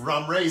is.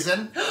 Rum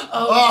raisin.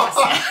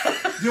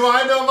 Yes. Do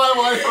I know my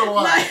wife or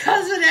what? My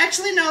husband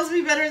actually knows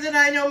me better than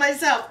I know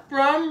myself.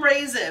 Rum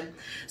raisin.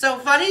 So,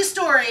 funny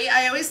story.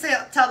 I always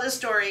tell this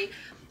story.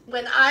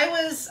 When I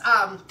was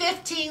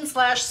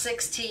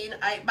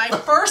 15/16, my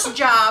first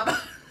job.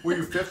 Were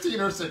you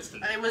 15 or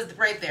 16? I was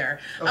right there.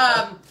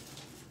 Okay.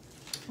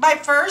 My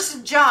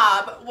first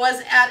job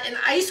was at an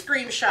ice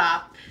cream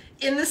shop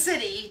in the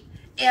city,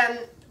 and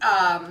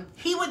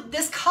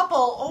this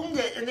couple owned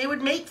it, and they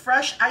would make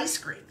fresh ice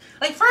cream,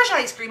 like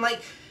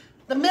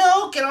the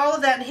milk and all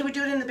of that, and he would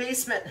do it in the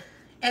basement.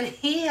 And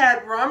he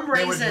had rum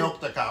raisin. They would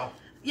milk the cow.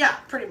 Yeah,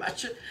 pretty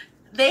much.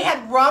 They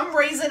had rum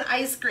raisin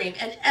ice cream,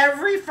 and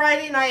every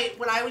Friday night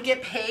when I would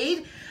get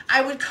paid,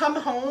 I would come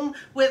home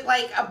with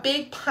like a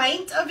big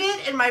pint of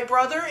it, and my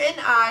brother and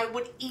I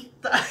would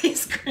eat the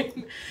ice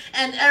cream.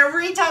 And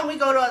every time we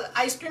go to an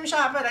ice cream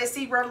shop and I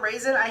see rum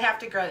raisin, I have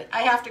to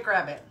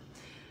grab it.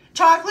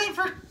 Chocolate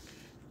for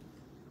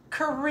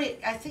Carrie,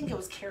 I think it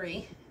was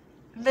Carrie.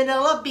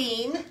 Vanilla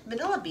bean.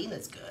 Vanilla bean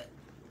is good.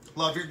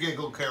 Love your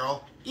giggle,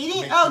 Carol.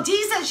 Dee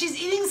says she's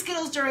eating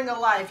Skittles during a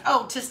live.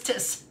 Oh,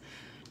 tis.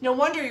 No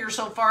wonder you're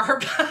so far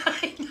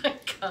behind my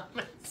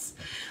comments.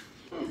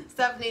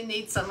 Stephanie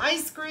needs some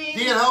ice cream.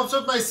 Dee, it helps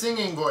with my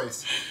singing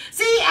voice.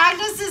 See,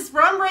 Agnes is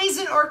rum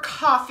raisin or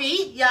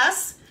coffee.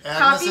 Yes. Agnes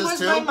coffee was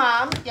too? my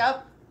mom.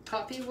 Yep.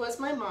 Coffee was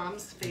my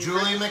mom's favorite.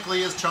 Julie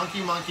McLee is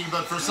Chunky Monkey,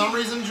 but for some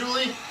reason,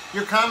 Julie,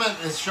 your comment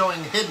is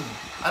showing hidden.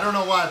 I don't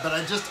know why, but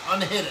I just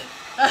unhid it.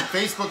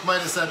 Facebook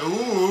might have said,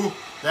 ooh,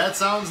 that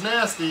sounds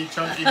nasty,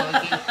 Chunky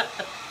Monkey.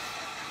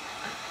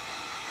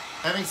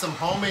 Having some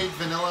homemade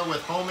vanilla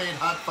with homemade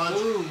hot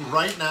fudge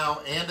right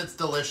now, and it's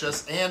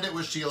delicious, and it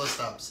was Sheila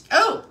Stubbs.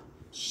 Oh,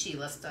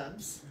 Sheila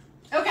Stubbs.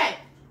 Okay.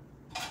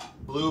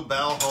 Blue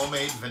Bell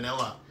homemade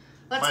vanilla.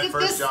 Let's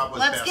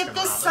get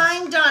this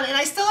sign done. And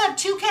I still have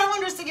 2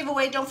 calendars to give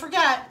away. Don't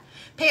forget.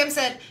 Pam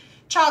said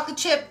chocolate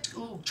chip.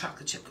 Ooh,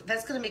 chocolate chip.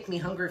 That's going to make me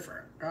hungry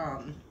for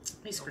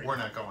ice cream. We're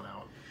not going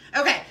out.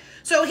 Okay.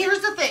 So here's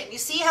the thing. You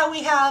see how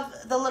we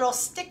have the little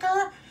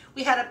sticker?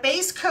 We had a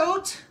base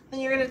coat. Then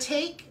you're going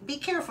to be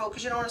careful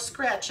because you don't want to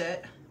scratch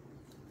it.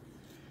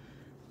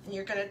 And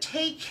you're going to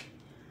take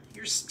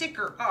your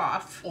sticker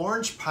off.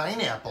 Orange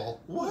pineapple?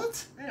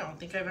 What? I don't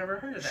think I've ever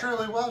heard of that.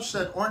 Shirley Welch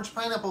said orange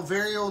pineapple,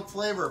 very old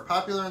flavor,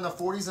 popular in the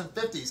 40s and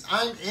 50s.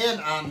 I'm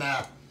in on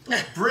that.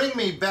 Bring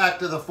me back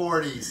to the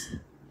 40s.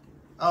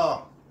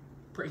 Oh.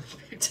 Bring me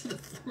back to the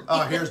 40s.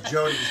 Oh, here's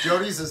Jody's.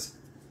 Jody's is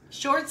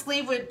short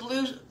sleeve with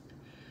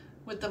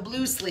the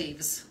blue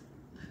sleeves.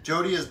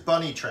 Jody is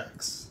bunny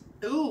tracks.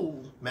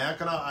 Ooh.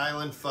 Mackinac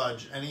Island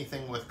fudge,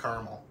 anything with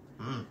caramel.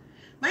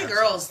 My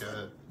girls,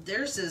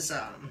 theirs is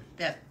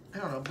that, I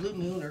don't know, Blue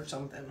Moon or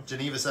something.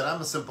 Geneva said,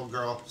 I'm a simple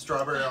girl.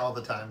 Strawberry all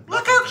the time.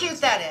 Look how cute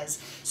that is.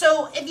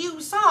 So if you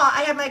saw,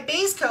 I have my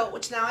base coat,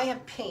 which now I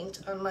have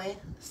paint on my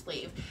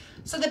sleeve.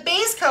 So the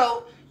base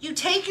coat, you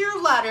take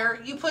your letter,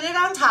 you put it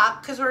on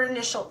top, because we're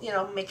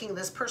making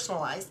this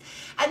personalized.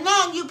 And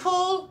then you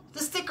pull the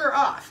sticker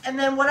off. And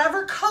then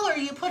whatever color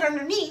you put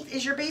underneath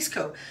is your base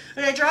coat.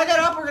 When I dry that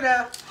up, we're going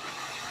to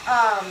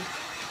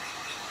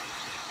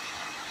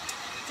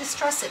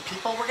distress it,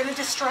 people. We're going to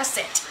distress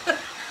it.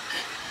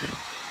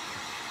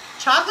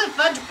 Chocolate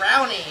fudge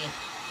brownie.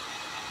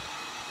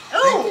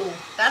 Oh,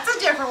 that's a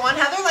different one.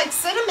 Heather likes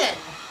cinnamon.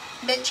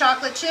 Mint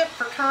chocolate chip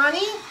for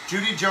Connie.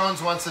 Judy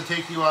Jones wants to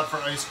take you out for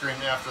ice cream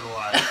after the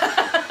live.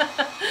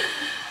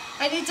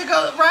 I need to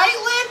go,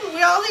 right, Lynn?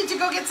 We all need to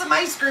go get some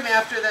ice cream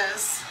after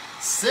this.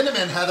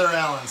 Cinnamon, Heather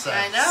Allen said.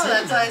 I know,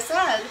 Cinnamon. that's what I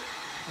said.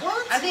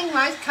 What? I think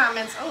my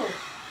comments,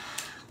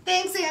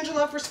 thanks,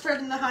 Angela, for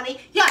spreading the honey.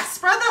 Yes,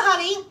 spread the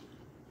honey.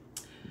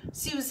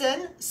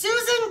 Susan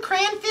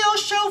Cranfield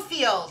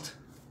Schofield.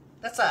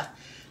 That's a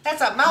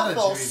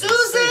mouthful.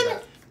 Susan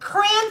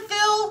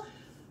Cranfield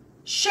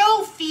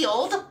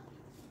Schofield.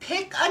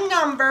 Pick a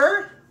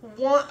number,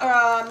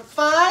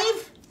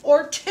 5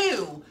 or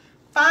 2.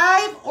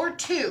 5 or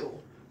 2.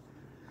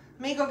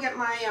 Let me go get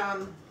my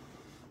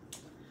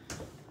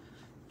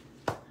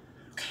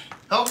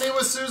Help me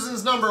with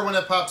Susan's number when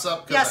it pops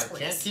up, because Yes, I please.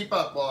 can't keep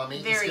up while I'm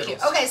eating Very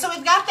Skittles. cute. Okay, so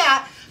we've got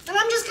that. Then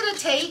I'm just going to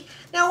take,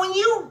 now when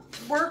you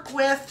work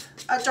with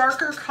a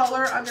darker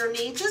color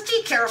underneath, just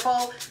be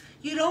careful.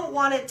 You don't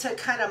want it to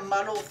kind of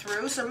muddle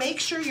through, so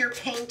make sure your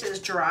paint is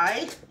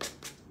dry.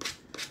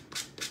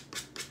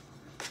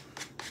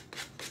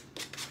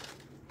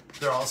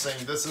 They're all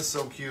saying, this is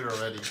so cute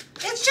already.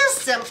 It's just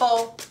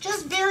simple,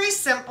 just very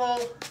simple,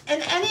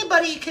 and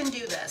anybody can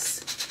do this.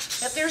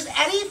 If there's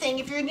anything,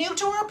 if you're new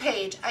to our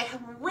page, I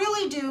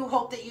really do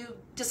hope that you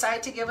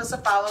decide to give us a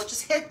follow.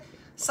 Just hit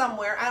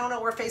somewhere, I don't know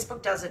where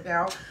Facebook does it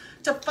now,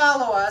 to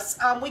follow us.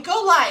 We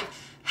go live.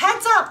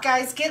 Heads up,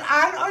 guys, get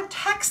on our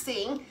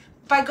texting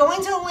by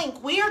going to the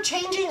link. We are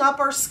changing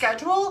up our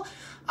schedule,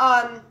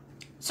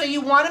 so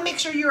you want to make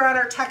sure you're on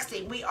our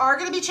texting. We are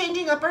going to be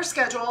changing up our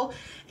schedule,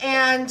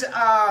 and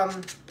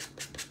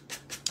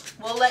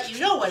we'll let you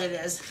know what it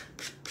is,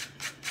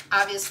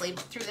 obviously,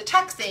 through the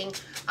texting,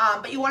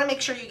 but you want to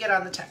make sure you get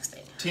on the texting.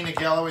 Tina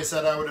Galloway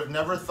said, I would have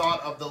never thought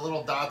of the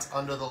little dots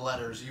under the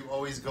letters. You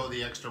always go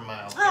the extra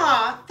mile.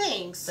 Aw,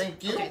 thanks.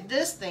 Thank you. Okay,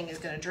 this thing is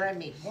going to drive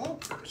me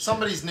bonkers.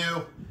 Somebody's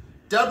new.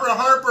 Deborah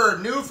Harper,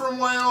 new from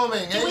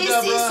Wyoming. Do Hey, we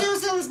Deborah. see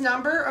Susan's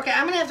number? Okay,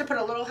 I'm going to have to put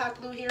a little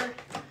hot glue here.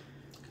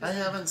 I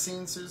haven't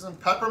seen Susan.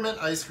 Peppermint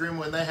ice cream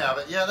when they have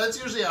it. Yeah,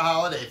 that's usually a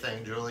holiday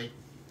thing, Julie.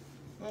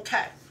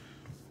 Okay.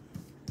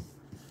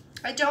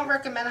 I don't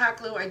recommend hot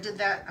glue. I did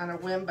that on a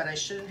whim, but I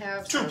shouldn't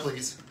have. 2,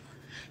 please.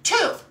 2.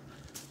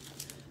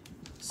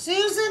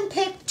 Susan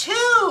picked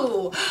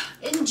 2.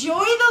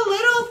 Enjoy the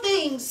little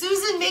things.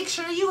 Susan, make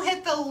sure you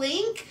hit the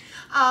link,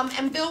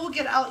 and Bill will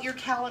get out your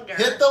calendar.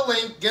 Hit the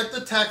link, get the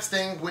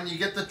texting. When you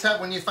get the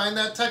when you find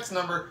that text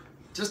number,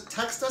 just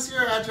text us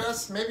your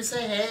address. Maybe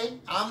say, hey,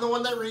 I'm the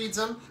one that reads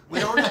them. We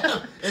don't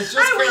have, it's just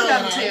I Carol read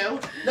and them I.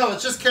 too. No,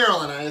 it's just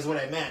Carol and I is what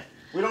I meant.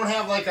 We don't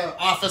have like an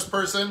office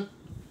person.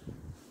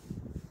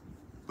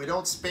 We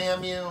don't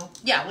spam you.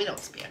 Yeah, we don't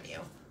spam you.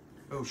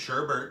 Oh,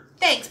 sherbet.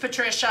 Thanks,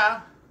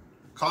 Patricia.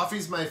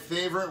 Coffee's my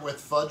favorite with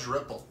fudge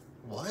ripple.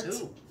 What?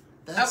 Ooh.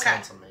 That Okay.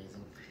 sounds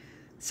amazing.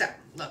 So,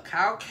 look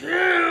how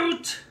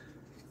cute.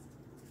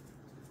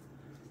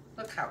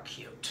 Look how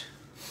cute.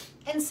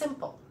 And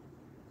simple.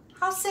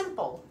 How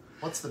simple.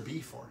 What's the B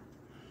for?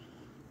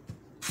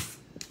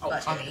 Oh,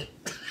 honey.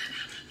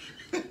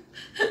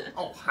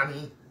 Oh,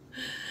 honey.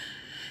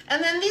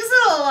 And then these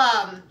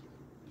little,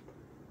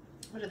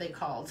 what are they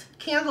called?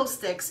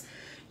 Candlesticks.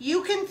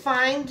 You can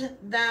find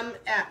them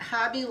at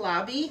Hobby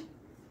Lobby.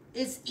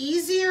 It's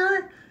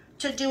easier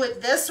to do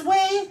it this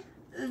way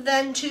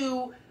than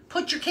to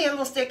put your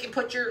candlestick and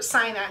put your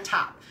sign on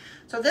top.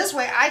 So this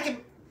way I can,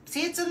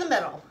 see it's in the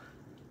middle.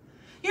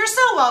 You're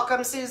so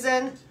welcome,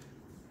 Susan.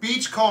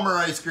 Beachcomber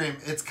ice cream.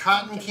 It's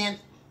cotton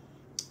candy.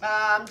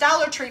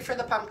 Dollar Tree for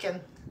the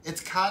pumpkin.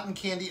 It's cotton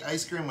candy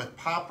ice cream with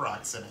Pop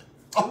Rocks in it.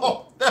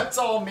 Oh, that's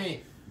all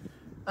me.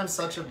 I'm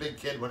such a big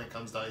kid when it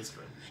comes to ice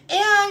cream.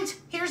 And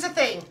here's the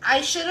thing. I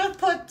should have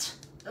put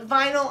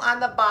vinyl on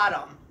the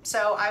bottom.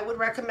 So I would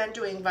recommend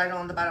doing vinyl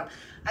on the bottom.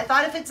 I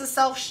thought if it's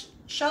a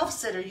shelf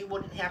sitter, you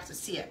wouldn't have to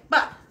see it.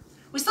 But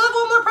we still have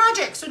one more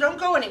project, so don't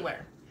go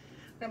anywhere.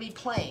 We're going to be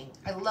playing.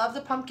 I love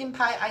the pumpkin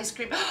pie ice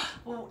cream.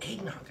 Oh,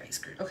 eggnog ice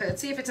cream. Okay,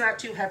 let's see if it's not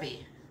too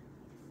heavy.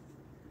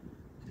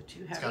 Is it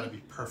too heavy? It's got to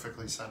be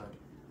perfectly centered.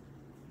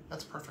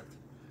 That's perfect.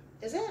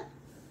 Is it?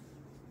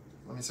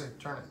 Let me see.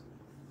 Turn it.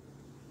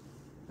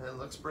 It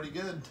looks pretty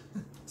good.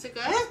 Is it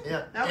good?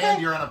 Yeah. Okay.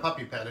 And you're on a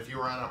puppy pad if you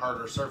were on a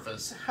harder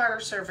surface. Harder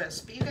surface,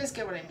 but you guys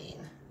get what I mean.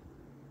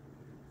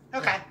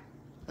 Okay.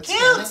 It Cute!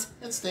 stands.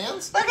 It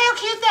stands. Look how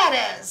cute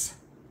that is.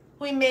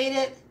 We made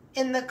it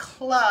in the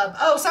club.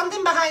 Oh,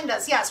 something behind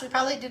us. Yes, we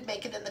probably did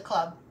make it in the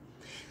club.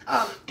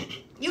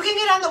 You can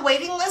get on the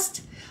waiting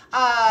list.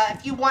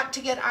 If you want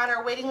to get on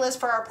our waiting list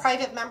for our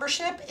private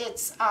membership,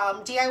 it's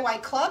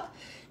DIY Club.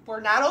 We're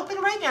not open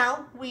right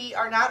now. We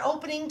are not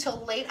opening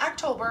till late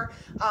October,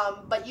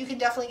 but you can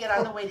definitely get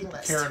on the waiting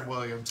list. Karen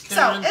Williams. So,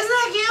 Karen, isn't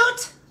that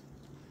cute?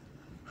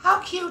 How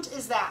cute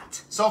is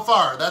that? so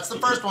far, that's the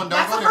first one. Don't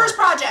That's go the anywhere. first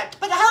project,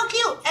 but how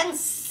cute and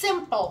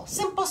simple.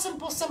 Simple,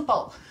 simple,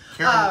 simple.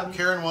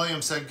 Karen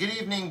Williams said, good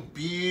evening,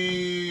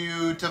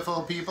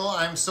 beautiful people.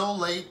 I'm so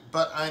late,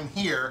 but I'm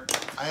here.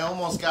 I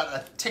almost got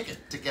a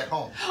ticket to get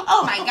home.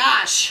 Oh my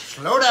gosh.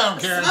 Slow down,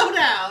 Karen. Slow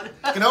down.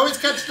 You can always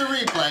catch the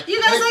replay.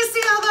 You guys, and if, I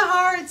see all the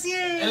hearts.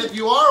 Yay. and if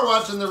you are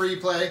watching the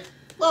replay,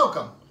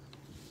 welcome.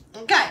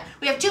 Okay,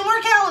 we have 2 more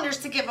calendars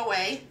to give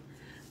away.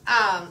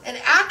 And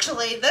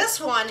actually, this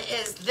one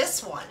is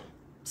this one.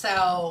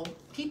 So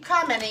keep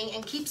commenting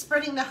and keep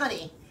spreading the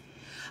honey.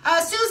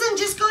 Susan,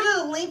 just go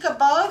to the link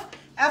above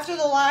after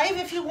the live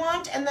if you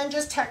want, and then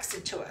just text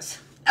it to us.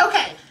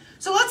 Okay,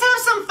 so let's have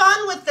some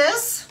fun with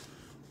this.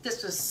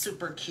 This was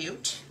super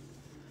cute.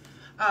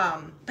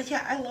 But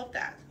yeah, I love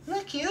that. Isn't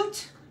that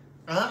cute?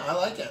 I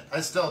like it.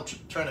 I still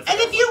trying to figure out. And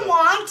if you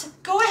want,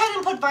 go ahead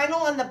and put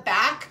vinyl on the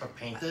back. Or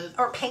paint it.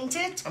 Or paint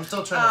it. I'm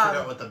still trying to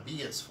figure out what the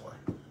B is for.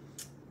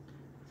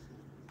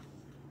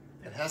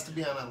 It has to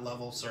be on a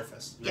level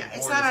surface. Yeah,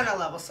 it's not on a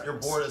level surface.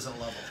 Your board isn't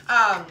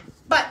level.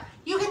 But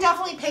you can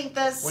definitely paint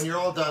this. When you're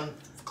all done,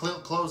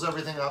 close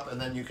everything up, and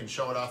then you can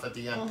show it off at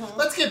the end.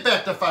 Let's get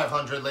back to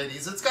 500,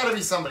 ladies. It's got to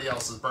be somebody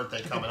else's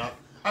birthday coming up.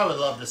 I would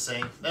love to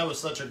sing. That was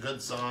such a good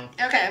song.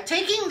 Okay, I'm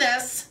taking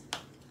this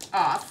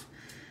off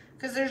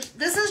because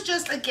this is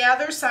just a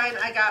gather sign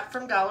I got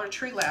from Dollar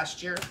Tree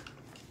last year.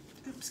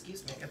 Oops,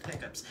 excuse me, I got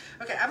hiccups.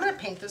 Okay, I'm going to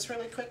paint this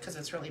really quick because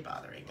it's really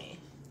bothering me.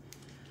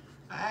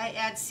 I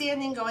add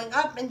sanding going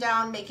up and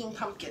down, making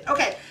pumpkin.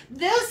 Okay,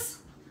 this...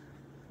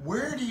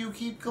 Where do you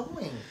keep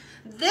going?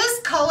 This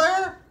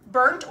color,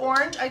 burnt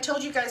orange, I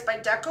told you guys by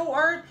Deco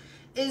Art,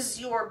 is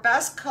your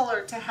best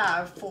color to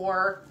have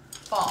for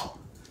fall.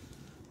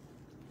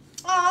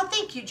 Oh,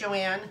 thank you,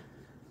 Joanne.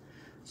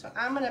 So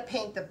I'm going to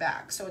paint the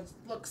back so it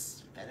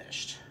looks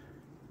finished.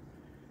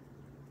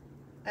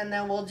 And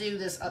then we'll do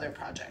this other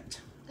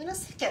project in a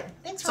second.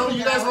 Thanks for So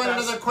you guys want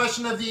another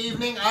question of the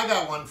evening? I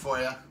got one for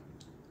you.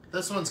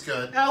 This one's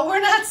good. No,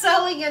 we're not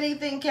selling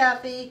anything,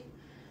 Kathy,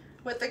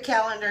 with the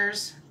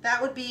calendars.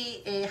 That would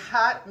be a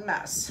hot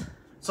mess.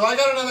 So I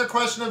got another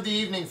question of the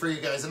evening for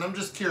you guys, and I'm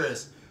just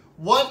curious.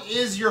 What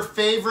is your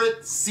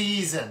favorite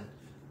season?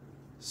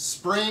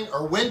 Spring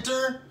or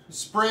winter,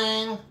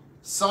 spring,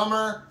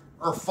 summer,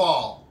 or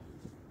fall?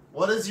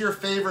 What is your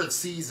favorite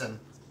season?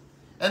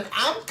 And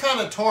I'm kind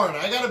of torn,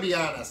 I gotta be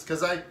honest,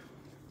 because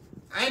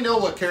I know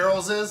what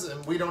Carol's is,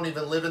 and we don't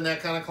even live in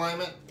that kind of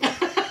climate.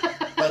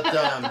 But,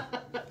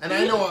 and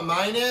I know what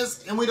mine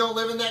is, and we don't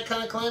live in that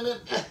kind of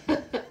climate.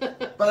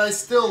 But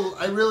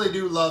I really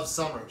do love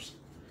summers.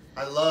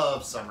 I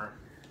love summer.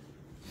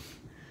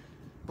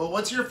 But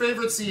what's your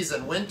favorite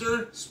season?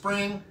 Winter,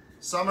 spring,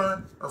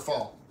 summer, or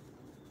fall?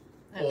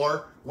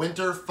 Or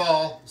winter,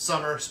 fall,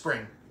 summer,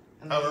 spring.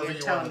 However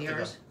you want it to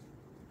go.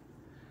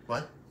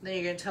 What? Then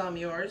you're going to tell them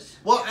yours?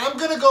 Well, I'm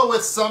going to go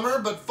with summer,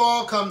 but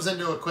fall comes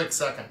into a quick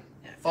second.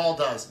 Yeah. Fall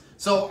does.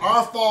 So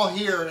our fall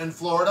here in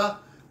Florida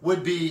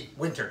would be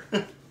winter.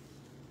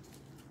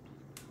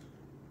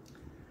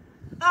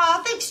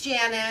 Oh, thanks,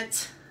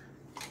 Janet.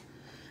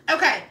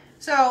 Okay,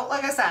 so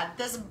like I said,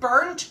 this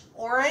burnt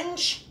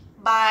orange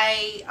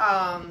by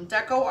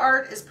Deco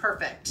Art is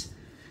perfect.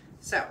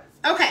 So,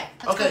 okay,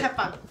 let's go have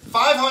fun.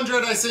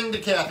 500 I sing to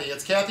Kathy.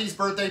 It's Kathy's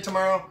birthday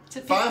tomorrow.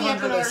 To pick me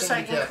up in order so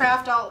I can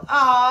craft all...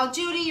 Oh,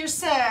 Judy, you're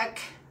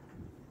sick.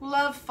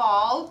 Love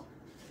fall.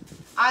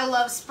 I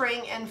love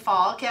spring and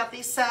fall,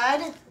 Kathy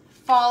said.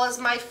 Fall is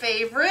my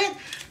favorite.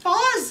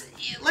 Fall is,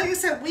 like I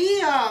said,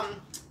 we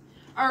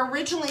are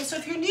originally, so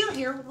if you're new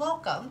here,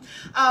 welcome.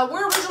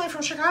 We're originally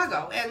from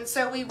Chicago, and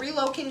so we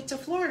relocated to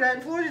Florida,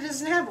 and Florida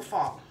doesn't have a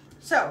fall.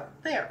 So,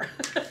 there.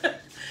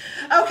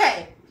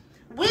 Okay,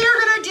 we are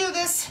going to do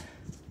this.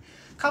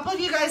 A couple of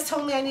you guys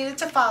told me I needed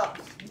to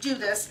do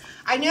this.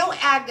 I know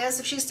Agnes,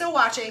 if she's still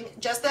watching,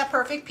 Just That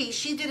Perfect Piece,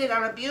 she did it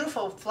on a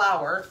beautiful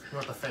flower. You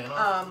want the fan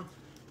on?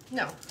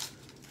 No.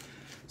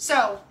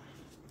 So,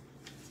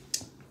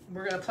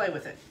 we're going to play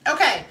with it.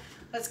 Okay,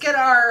 let's get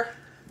our...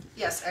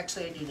 Yes,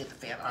 actually, I do need the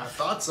fan on. I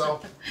thought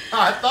so.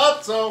 I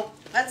thought so.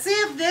 Let's see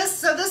if this...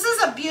 So, this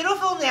is a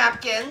beautiful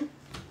napkin.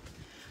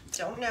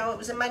 Don't know. It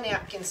was in my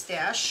napkin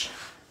stash.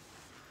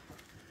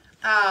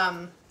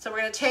 So, we're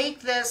going to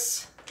take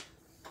this...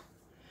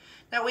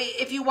 Now,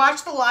 if you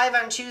watch the live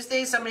on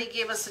Tuesday, somebody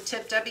gave us a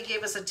tip. Debbie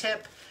gave us a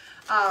tip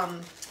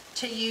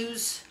to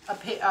use a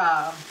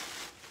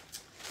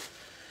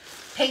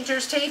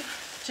painter's tape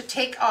to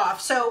take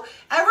off. So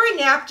every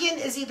napkin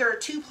is either a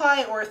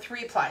 2-ply or a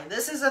 3-ply.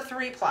 This is a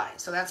 3-ply,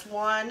 so that's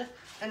one.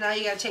 And now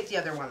you got to take the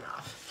other one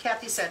off.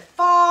 Kathy said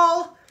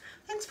fall.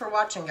 Thanks for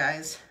watching,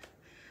 guys.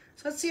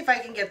 So let's see if I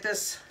can get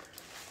this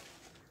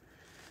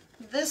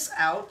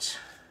out.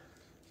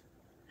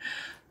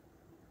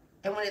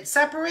 And when it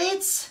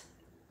separates,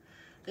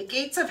 the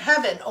gates of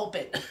heaven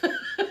open.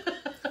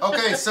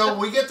 Okay, so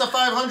we get to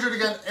 500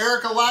 again.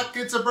 Erica Locke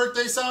gets a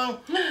birthday song,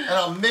 and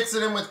I'll mix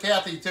it in with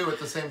Kathy, too, at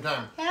the same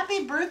time.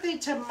 Happy birthday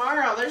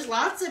tomorrow. There's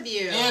lots of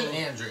you. And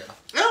Andrea.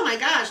 Oh, my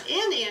gosh,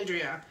 and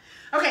Andrea.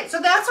 Okay, so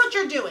that's what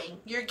you're doing.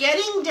 You're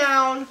getting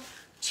down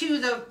to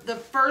the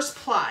first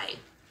ply.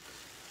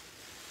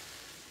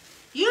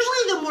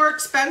 Usually the more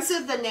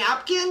expensive the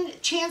napkin,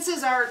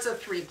 chances are it's a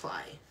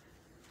 3-ply.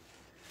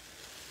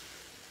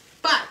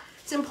 But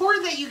it's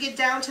important that you get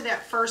down to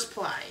that first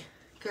ply,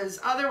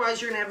 because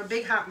otherwise you're going to have a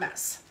big hot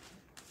mess.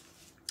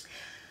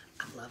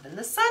 I'm loving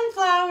the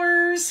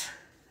sunflowers.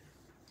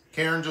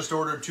 Karen just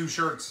ordered 2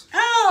 shirts.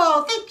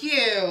 Oh, thank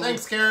you.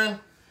 Thanks, Karen.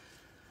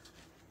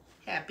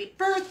 Happy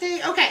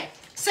birthday. Okay,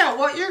 so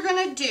what you're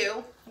going to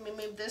do, let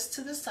me move this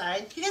to the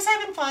side. You guys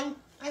having fun?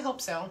 I hope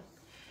so.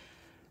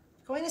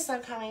 Going to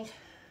start coming.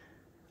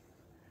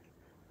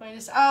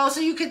 Oh, so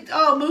you could,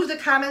 move the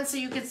comments so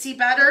you could see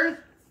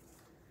better.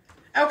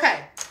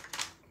 Okay.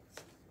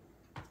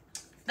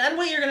 Then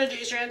what you're going to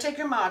do is you're going to take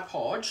your Mod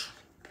Podge.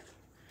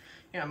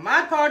 You're going to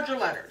Mod Podge your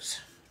letters.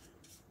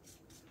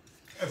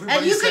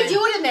 And you can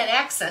do it in that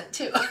accent,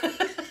 too.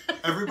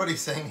 Everybody's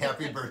saying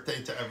happy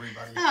birthday to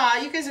everybody.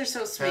 Aw, you guys are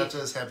so sweet. Pat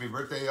says happy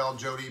birthday, y'all.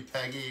 Jody,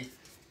 Peggy.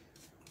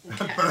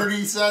 Okay.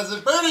 Bernie says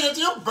it. Bernie, it's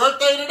your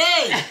birthday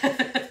today.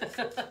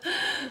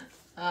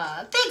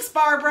 Thanks,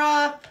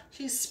 Barbara.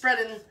 She's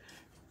spreading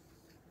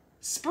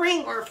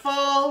spring or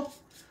fall.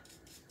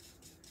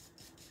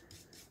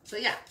 So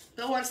yeah,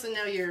 Bill wants to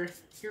know your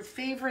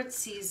favorite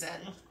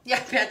season.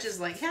 Yeah, Patch is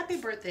like, happy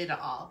birthday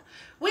to all.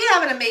 We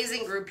have an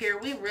amazing group here.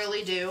 We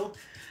really do.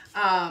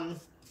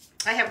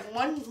 I have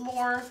one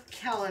more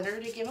calendar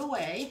to give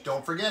away.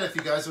 Don't forget, if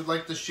you guys would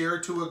like to share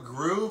to a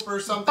group or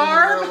something,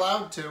 you're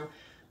allowed to.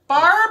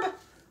 Barb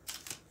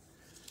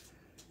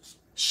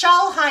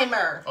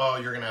Schelheimer. Oh,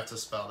 you're going to have to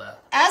spell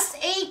that.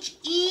 Schelheimer.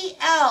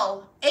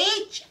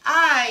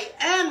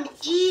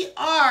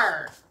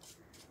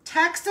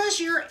 Text us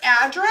your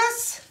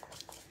address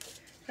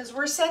because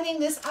we're sending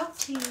this out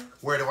to you.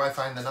 Where do I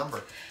find the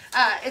number?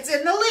 It's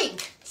in the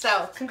link.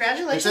 So,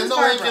 congratulations, It's in the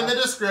Barbara. link in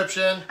the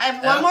description. I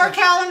have one more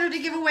calendar to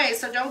give away,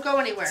 so don't go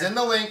anywhere. It's in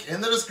the link in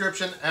the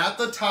description at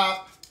the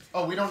top.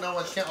 Oh, we don't know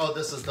what oh,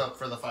 this is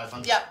for the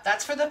 500. Yep,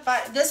 that's for the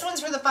this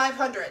one's for the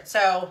 500.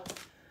 So,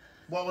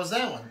 what was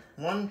that one?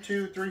 1,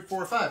 2, 3,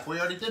 4, 5. We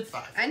already did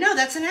 5. I know,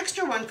 that's an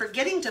extra one for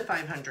getting to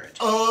 500.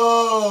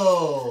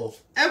 Oh.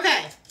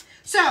 Okay.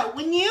 So,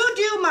 when you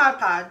do Mod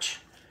Podge,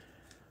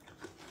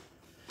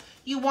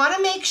 you want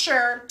to make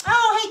sure,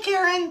 oh, hey,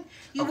 Karen.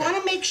 You want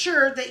to make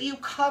sure that you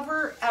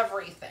cover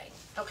everything,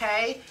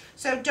 okay?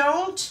 So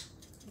don't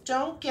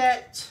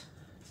get,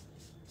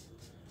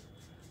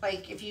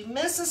 like, if you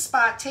miss a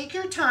spot, take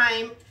your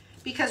time,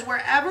 because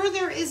wherever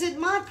there isn't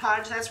Mod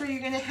Podge, that's where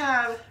you're going to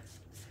have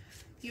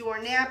your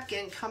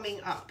napkin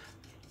coming up.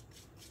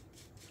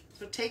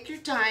 So take your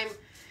time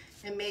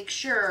and make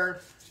sure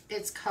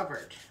it's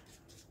covered.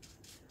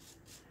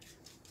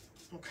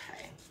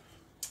 Okay.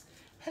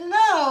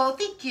 Hello,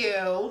 thank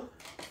you.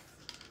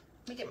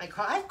 Let me get my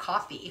coffee. I have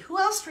coffee. Who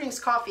else drinks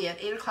coffee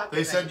at 8 o'clock?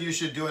 They said you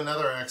should do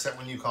another accent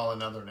when you call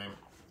another name.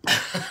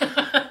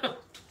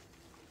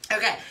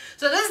 Okay,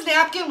 so this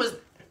napkin was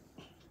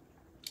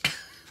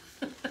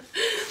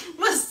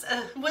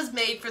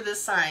made for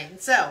this sign.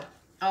 So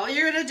all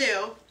you're gonna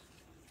do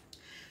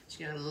is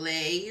you're gonna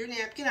lay your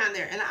napkin on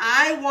there, and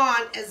I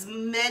want as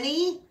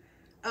many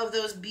of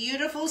those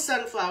beautiful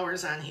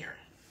sunflowers on here.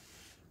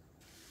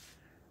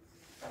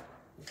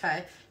 Okay,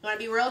 you want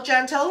to be real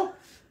gentle.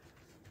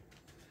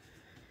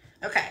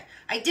 Okay,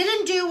 I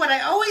didn't do what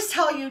I always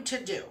tell you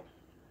to do,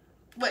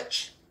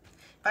 which,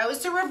 if I was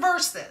to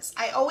reverse this,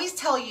 I always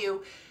tell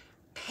you,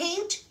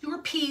 paint your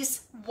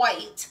piece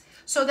white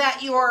so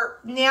that your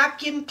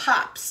napkin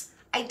pops.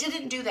 I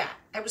didn't do that.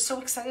 I was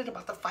so excited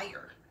about the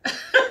fire.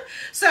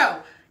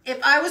 So, if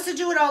I was to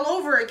do it all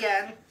over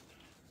again,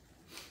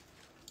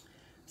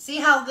 see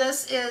how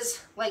this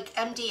is like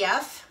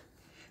MDF?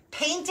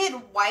 Paint it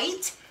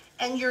white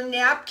and your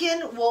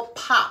napkin will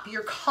pop.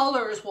 Your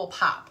colors will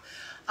pop.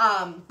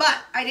 But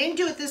I didn't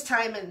do it this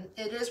time, and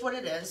it is what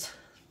it is.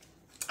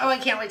 Oh, I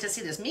can't wait to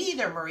see this. Me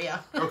either,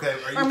 Maria. Okay,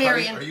 or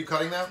Marion. Are you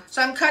cutting that?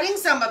 So I'm cutting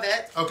some of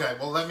it. Okay,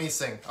 well, let me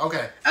sing.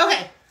 Okay.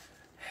 Okay.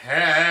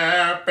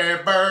 Happy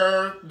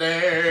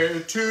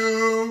birthday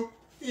to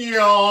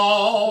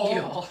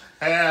y'all.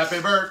 Happy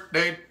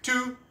birthday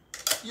to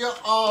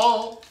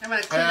y'all. I'm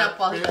going to clean up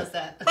while he does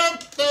that.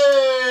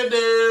 Birthday,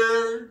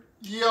 dear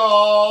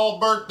y'all,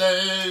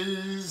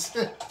 birthdays.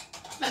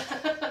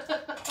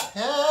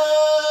 Happy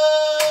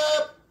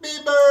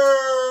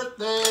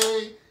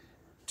birthday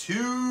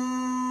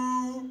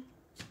to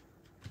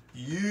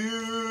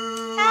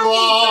you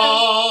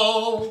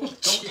all.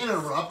 Don't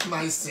interrupt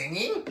my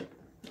singing.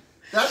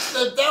 That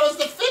was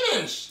the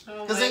finish.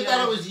 Because they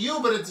thought it was you,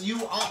 but it's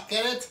you all.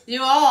 Get it?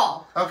 You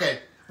all. Okay.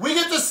 We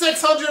get to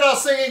 600, I'll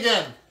sing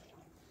again.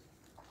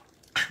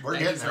 We're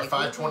getting there,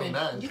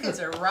 529. You guys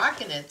are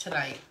rocking it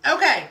tonight.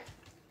 Okay.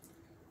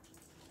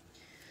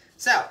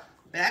 So,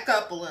 back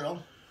up a little.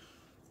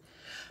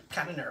 I'm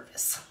kind of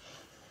nervous.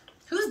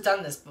 Who's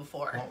done this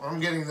before? Well, I'm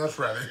getting this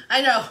ready.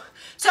 I know.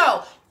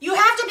 So, you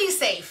have to be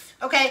safe,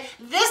 okay?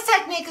 This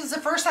technique is the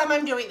first time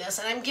I'm doing this,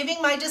 and I'm giving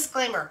my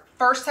disclaimer.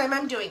 First time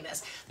I'm doing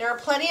this. There are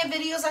plenty of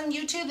videos on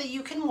YouTube that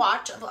you can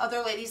watch of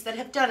other ladies that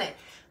have done it.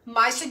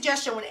 My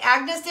suggestion, when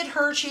Agnes did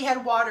hers, she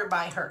had water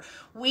by her.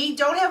 We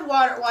don't have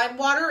water. Well, I have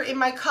water in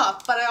my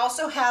cup, but I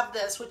also have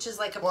this, which is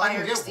like a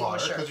fire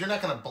extinguisher. Because you're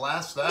not going to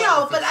blast that.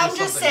 No, but I'm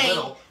just saying.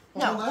 Well,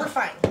 no, we're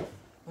fine.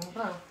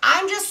 Okay.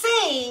 I'm just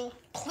saying,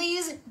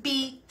 please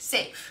be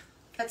safe.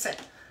 That's it.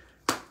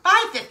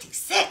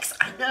 5:56.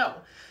 I know.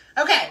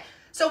 Okay,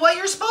 so what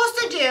you're supposed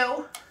to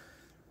do.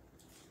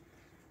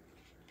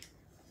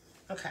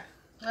 Okay,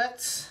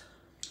 let's.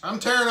 I'm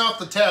tearing off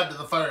the tab to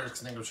the fire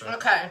extinguisher.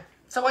 Okay,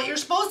 so what you're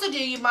supposed to do,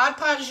 you Mod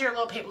Podge your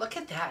little paper. Look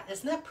at that.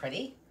 Isn't that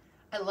pretty?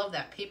 I love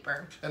that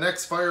paper. An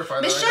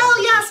ex-firefighter.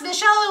 Michelle, yes,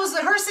 Michelle, it was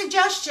her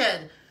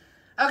suggestion.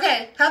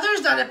 Okay,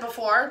 Heather's done it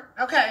before.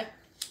 Okay.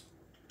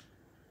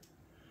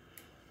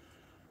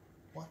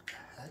 What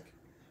the heck?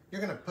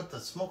 You're going to put the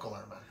smoke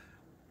alarm on.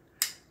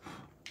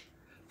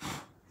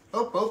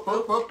 Oop, oop,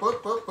 oop, oop,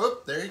 oop, oop,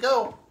 oop. There you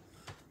go.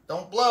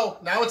 Don't blow.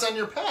 Now it's on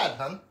your pad,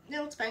 hun.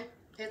 No, it's fine.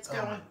 It's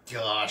going. Oh my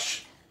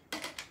gosh.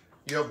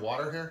 You have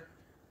water here?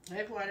 I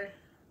have water.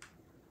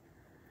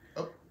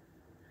 Oh.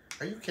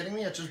 Are you kidding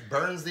me? It just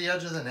burns the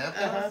edge of the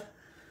napkin off?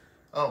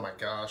 Oh my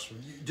gosh.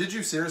 Did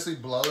you seriously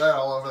blow that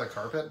all over the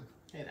carpet?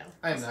 I know.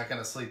 I am not going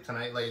to sleep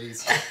tonight,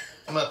 ladies.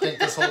 I'm going to think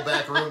this whole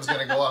back room's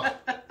going to go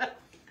up. That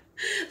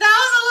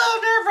was a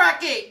little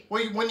nerve-wracking.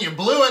 Well, when you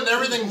blew it and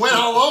everything went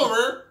all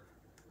over.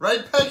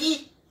 Right,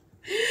 Peggy?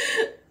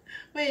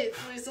 Wait,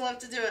 we still have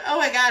to do it. Oh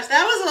my gosh,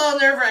 that was a little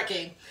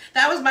nerve-wracking.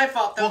 That was my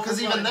fault, though. Well,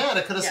 because even that,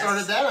 it could have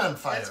started that on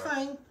fire. That's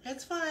fine.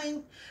 It's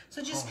fine.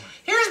 So just,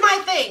 here's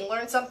my thing.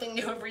 Learn something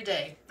new every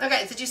day.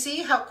 Okay, did you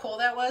see how cool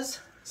that was?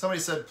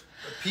 Somebody said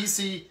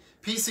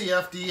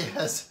PCFD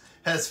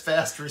has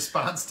fast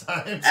response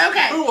times.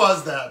 Okay. Who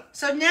was that?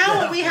 So now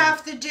what we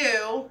have to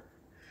do,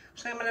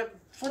 so I'm going to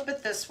flip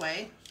it this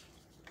way.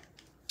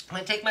 I'm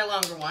going to take my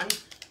longer one.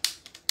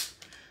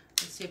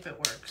 Let's see if it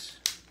works.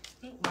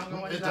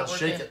 Longer one is It not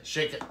does. working. Shake it,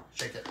 shake it,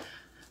 shake it.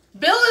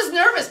 Bill is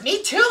nervous.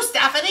 Me too,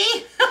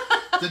 Stephanie.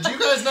 Did you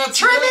guys not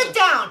see Trim that? it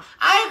down.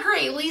 I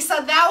agree,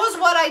 Lisa. That was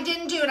what I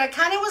didn't do, and I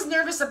kind of was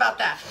nervous about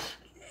that.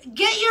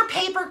 Get your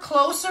paper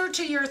closer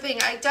to your thing.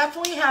 I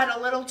definitely had a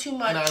little too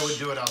much. And I would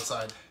do it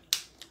outside.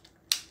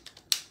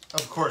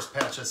 Of course,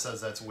 Patcha says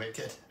that's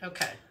wicked.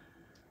 Okay.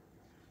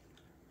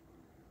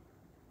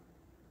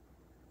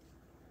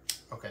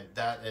 Okay,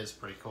 that is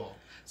pretty cool.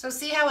 So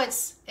see how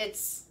it's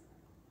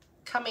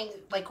coming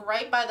like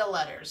right by the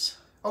letters.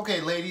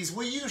 Okay, ladies,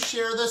 will you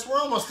share this? We're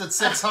almost at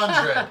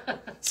 600.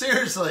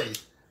 Seriously,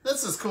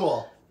 this is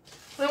cool.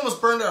 We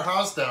almost burned our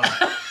house down.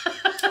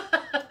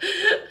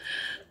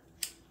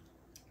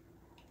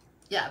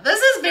 Yeah, this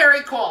is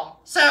very cool.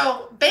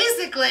 So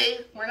basically,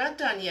 we're not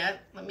done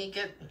yet. Let me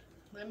get.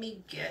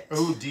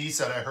 Ooh, D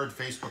said, I heard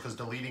Facebook is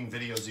deleting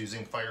videos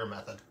using fire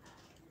method.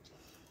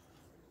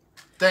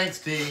 Thanks,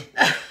 D.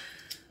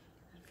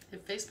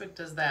 If Facebook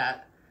does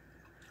that.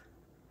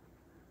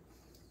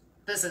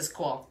 This is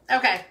cool.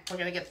 Okay, we're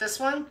going to get this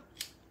one.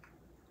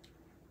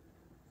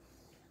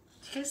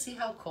 Do you guys see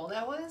how cool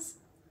that was?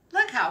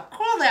 Look how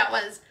cool that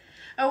was.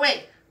 Oh,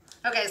 wait.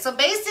 Okay, so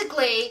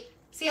basically,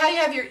 see how you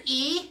have your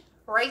E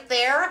right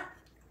there?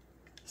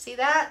 See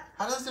that?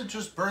 How does it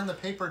just burn the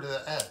paper to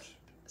the edge?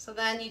 So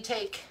then you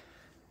take,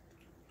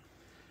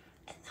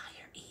 and now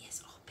your E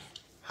is open.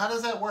 How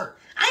does that work?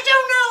 I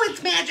don't know.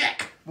 It's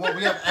magic. Well,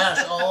 we have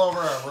ash all over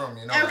our room,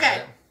 you know. Okay.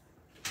 That,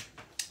 right?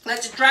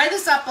 Let's dry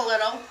this up a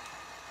little.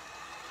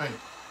 Hey.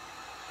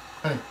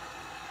 Hey.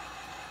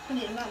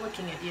 Honey, I'm not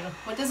looking at you.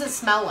 What does it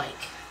smell like?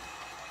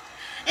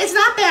 It's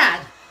not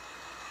bad.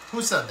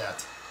 Who said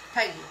that?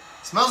 Peggy.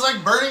 Smells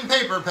like burning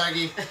paper,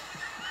 Peggy.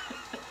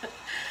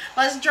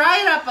 Let's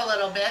dry it up a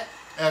little bit.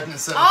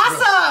 Agnes said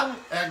Awesome!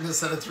 Agnes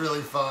said it's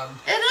really fun.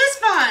 It is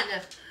fun.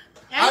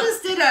 Agnes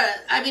did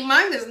I mean,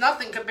 mine is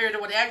nothing compared to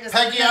what Agnes did.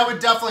 Peggy, I would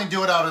definitely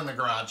do it out in the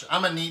garage.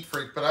 I'm a neat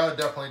freak, but I would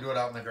definitely do it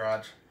out in the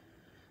garage.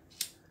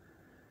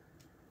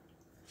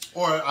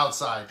 Or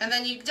outside. And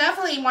then you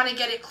definitely want to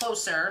get it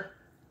closer.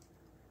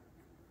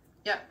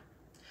 Yep.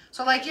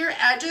 So like your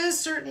edges,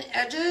 certain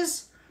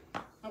edges.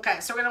 Okay,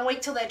 so we're going to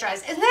wait till that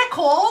dries. Isn't that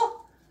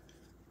cool?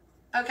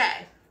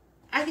 Okay.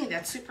 I think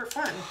that's super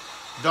fun.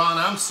 Dawn,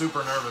 I'm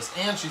super nervous.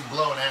 And she's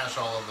blowing ash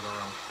all over the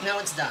room. No,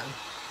 it's done.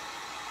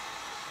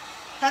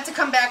 Had to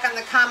come back on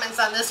the comments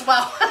on this.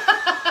 Well, yeah,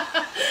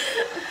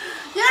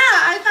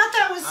 I thought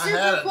that was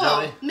super cool.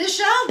 Jody.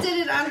 Michelle did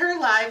it on her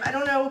live. I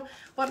don't know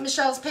what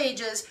Michelle's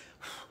page is.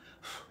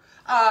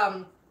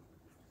 I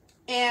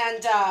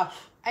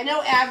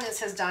know Agnes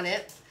has done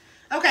it.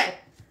 Okay.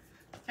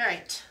 All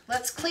right.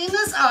 Let's clean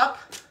this up.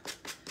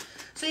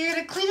 So you're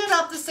going to clean it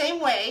up the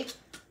same way.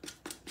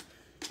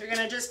 You're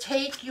going to just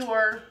take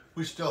your...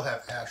 We still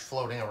have ash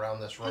floating around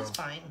this room. That's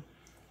fine.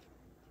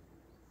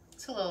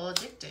 It's a little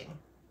addicting.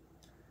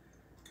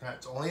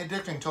 It's only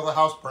addicting until the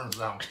house burns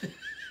down.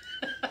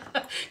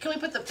 Can we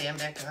put the fan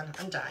back on?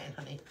 I'm dying,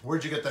 honey.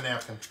 Where'd you get the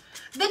napkin?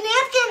 The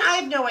napkin, I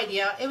have no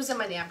idea. It was in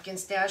my napkin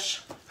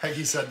stash.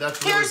 Peggy said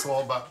that's really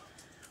cool, but...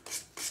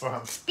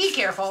 Be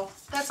careful.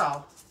 That's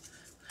all.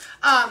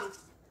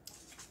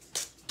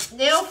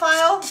 Nail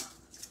file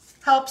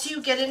helps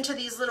you get into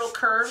these little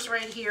curves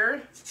right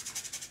here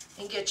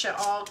and get you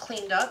all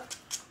cleaned up.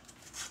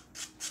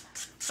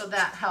 So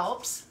that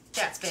helps.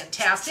 That's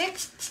fantastic.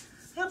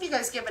 I hope you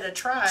guys give it a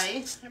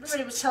try.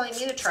 Everybody was telling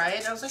me to try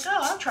it. I was like, oh,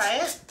 I'll try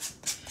it.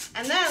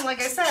 And then, like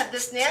I said,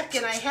 this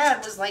napkin I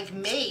had was like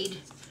made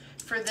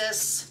for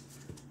this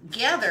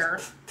gather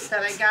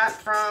that I got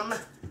from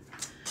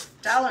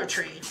Dollar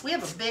Tree. We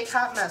have a big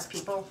hot mess,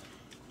 people.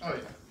 Oh,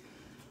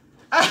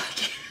 yeah.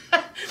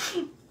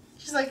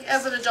 She's like,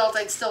 as an adult,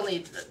 I'd still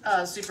need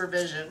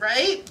supervision,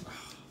 right?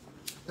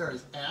 There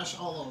is ash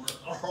all over.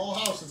 Our whole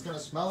house is going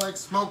to smell like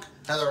smoke,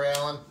 Heather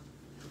Allen.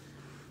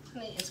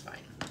 Honey, it's fine.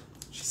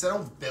 She said,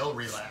 "Oh, Bill,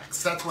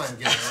 relax." That's why I'm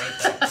getting it right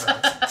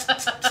back.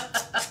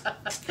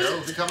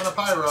 Carol's becoming a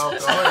pyro. Oh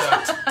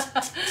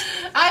yeah.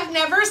 I've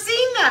never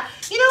seen that.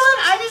 You know what?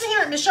 I didn't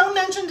hear it. Michelle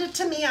mentioned it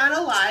to me on a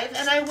live,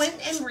 and I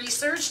went and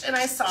researched, and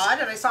I saw it,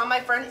 and I saw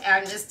my friend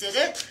Agnes did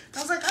it. I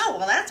was like, oh,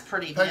 well, that's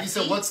pretty Peggy nifty.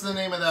 said, "What's the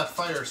name of that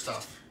fire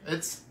stuff?"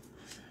 It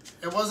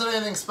wasn't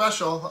anything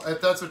special, if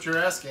that's what you're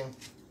asking.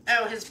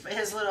 Oh,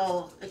 his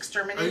little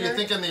exterminator? Are you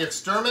thinking the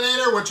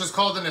exterminator, which is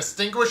called an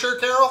extinguisher,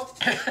 Carol?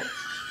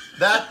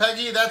 That,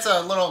 Peggy, that's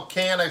a little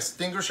can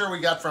extinguisher we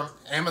got from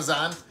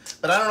Amazon.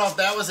 But I don't know if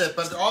that was it.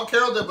 But all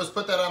Carol did was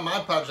put that on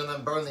Mod Podge and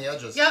then burn the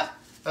edges. Yep.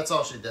 That's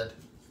all she did.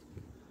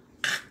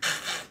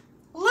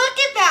 Look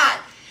at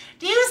that.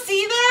 Do you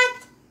see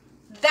that?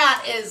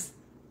 That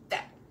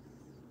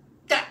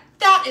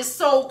is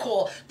so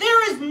cool.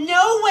 There is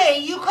no way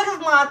you could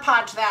have Mod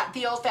Podged that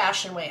the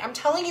old-fashioned way. I'm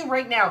telling you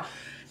right now,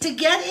 to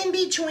get in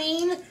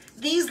between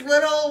these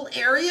little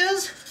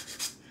areas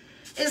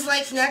is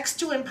like next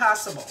to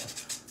impossible.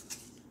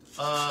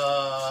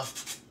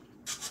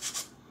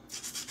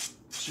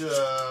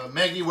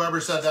 Maggie Weber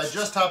said, "I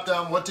just hopped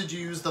on. What did you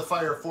use the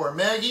fire for?"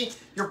 Maggie,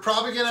 you're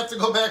probably going to have to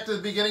go back to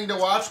the beginning to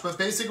watch, but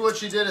basically what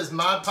she did is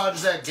Mod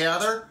Podge that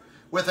gather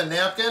with a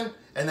napkin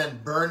and then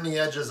burn the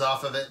edges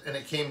off of it, and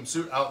it came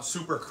out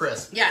super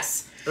crisp.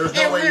 Yes. There's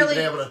no way you'd been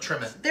able to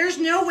trim it. There's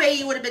no way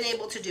you would have been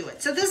able to do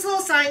it. So this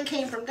little sign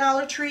came from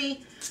Dollar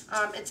Tree.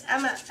 It's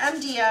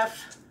MDF,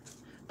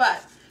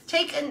 but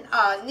take a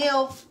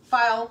nail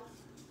file.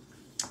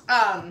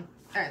 All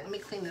right, let me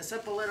clean this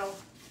up a little.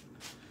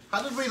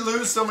 How did we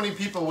lose so many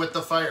people with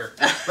the fire?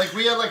 Like,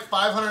 we had like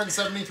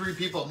 573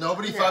 people.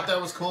 Nobody thought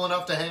that was cool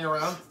enough to hang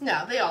around?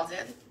 No, they all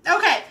did.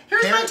 Okay,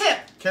 here's my tip.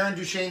 Karen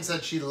Duchesne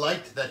said she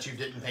liked that you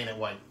didn't paint it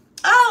white.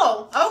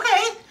 Oh,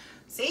 okay.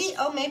 See?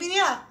 Oh, maybe,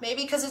 yeah.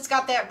 Maybe because it's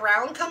got that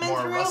brown coming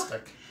through. More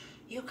rustic.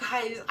 You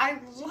guys, I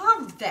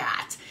love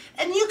that.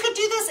 And you could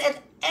do this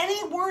at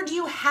any word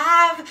you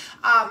have.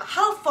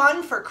 How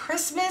fun for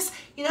Christmas.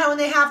 You know, when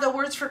they have the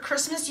words for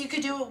Christmas, you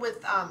could do it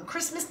with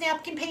Christmas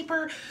napkin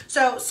paper.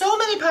 So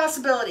many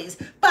possibilities.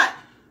 But,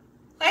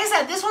 like I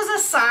said, this was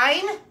a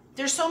sign.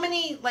 There's so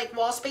many, like,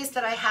 wall space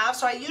that I have.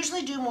 So I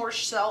usually do more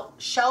shelf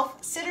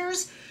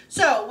sitters.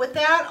 So, with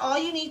that, all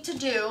you need to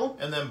do...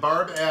 And then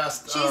Barb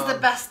asked... She's the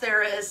best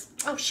there is.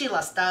 Oh,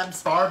 Sheila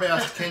Stubbs. Barb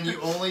asked, can you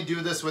only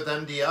do this with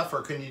MDF,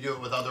 or can you do it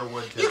with other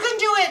wood, too? You can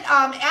do it...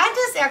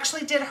 Agnes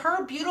actually did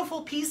her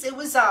beautiful piece. It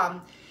was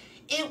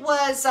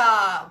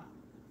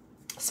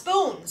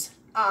spoons.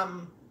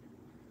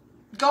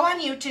 Go on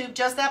YouTube,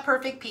 Just That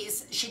Perfect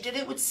Piece. She did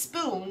it with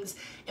spoons.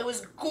 It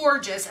was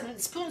gorgeous, and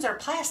the spoons are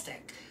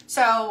plastic.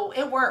 So,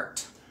 it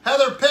worked.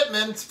 Heather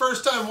Pittman,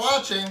 first time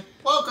watching.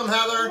 Welcome,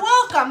 Heather.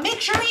 Welcome. Make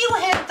sure you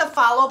hit the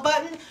follow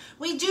button.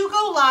 We do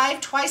go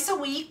live twice a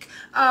week.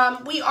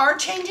 We are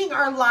changing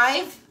our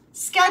live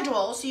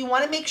schedule, so you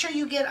want to make sure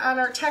you get on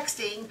our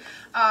texting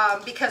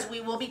because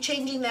we will be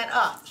changing that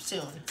up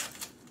soon.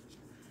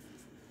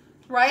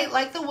 Right?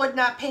 Like the wood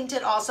not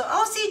painted also.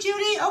 Oh, see,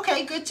 Judy?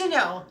 Okay, good to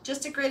know.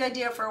 Just a great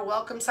idea for a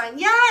welcome sign.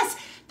 Yes,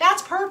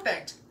 that's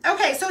perfect.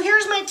 Okay, so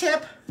here's my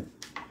tip.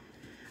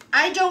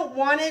 I don't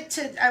want it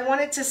to, I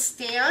want it to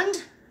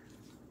stand.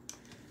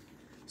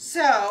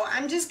 So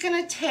I'm just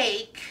going to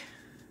take.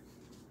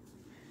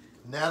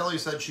 Natalie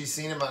said she's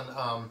seen him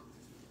on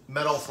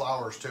metal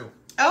flowers too.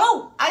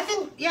 Oh, I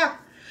think, yeah.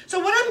 So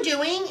what I'm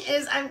doing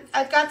is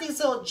I've got these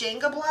little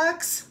Jenga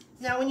blocks.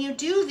 Now when you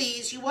do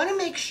these, you want to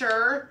make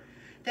sure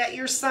that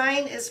your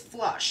sign is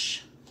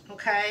flush.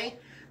 Okay.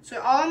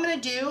 So all I'm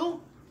going to do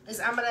is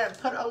I'm going to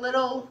put a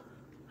little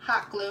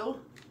hot glue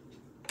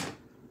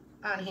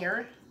on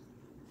here.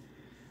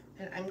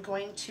 And I'm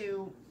going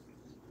to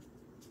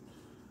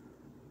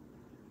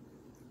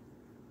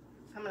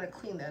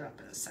clean that up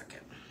in a second.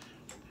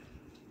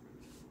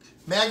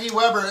 Maggie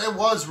Weber, it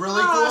was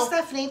really cool. Oh,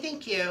 Stephanie,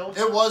 thank you.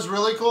 It was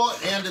really cool,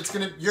 and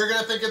you're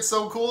gonna think it's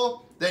so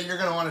cool that you're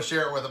gonna want to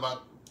share it with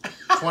about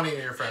 20 of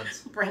your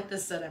friends. Brenda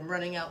said I'm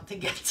running out to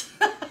get.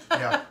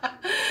 Yeah.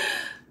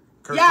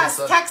 Yes,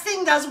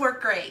 texting does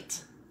work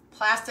great.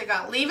 Plastic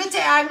on. Leave it to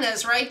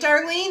Agnes, right,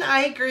 Darlene?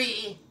 I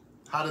agree.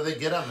 How do they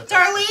get on the text?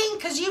 Darlene,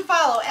 because you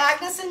follow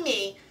Agnes and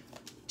me.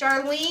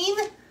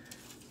 Darlene.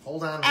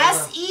 Hold on.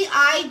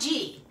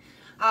 S-E-I-G.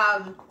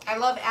 I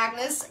love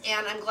Agnes,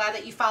 and I'm glad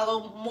that you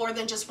follow more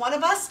than just one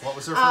of us. What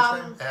was her first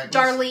name? Agnes?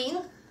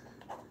 Darlene.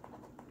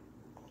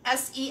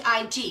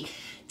 S-E-I-G.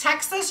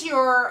 Text us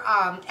your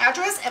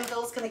address, and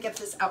Bill's going to get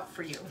this out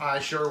for you. I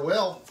sure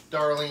will,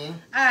 Darlene.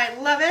 I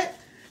love it.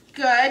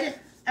 Good.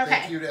 Okay.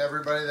 Thank you to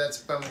everybody that's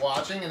been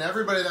watching and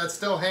everybody that's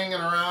still hanging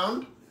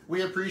around.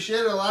 We appreciate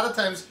it. A lot of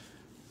times,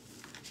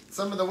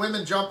 some of the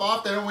women jump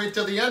off. They don't wait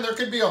till the end. There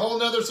could be a whole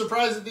nother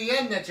surprise at the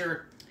end that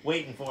you're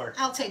waiting for.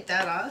 I'll take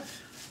that off.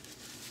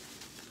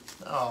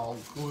 I'll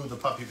glue the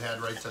puppy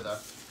pad right to the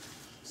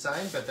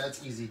sign, but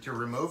that's easy to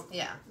remove.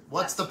 Yeah.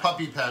 What's the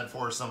puppy pad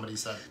for, somebody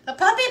said? The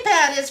puppy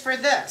pad is for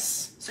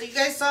this. So you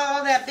guys saw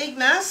all that big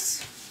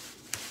mess?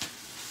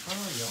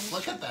 Oh, yeah.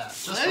 Look at that.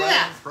 Just Look at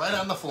that. right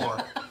on the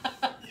floor.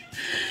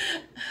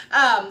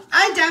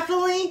 I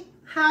definitely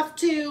have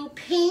to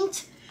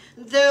paint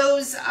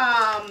those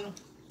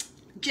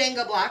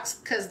Jenga blocks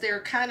because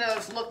they're kind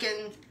of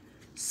looking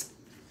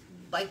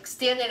like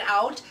standing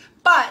out,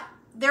 but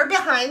they're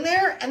behind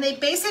there and they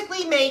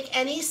basically make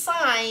any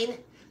sign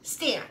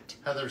stand.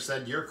 Heather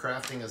said your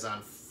crafting is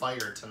on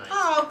fire tonight.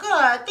 Oh,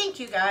 good. Thank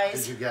you,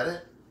 guys. Did you get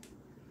it?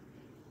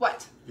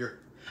 What? Your.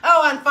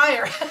 Oh, on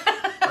fire.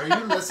 Are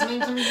you listening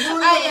to me? You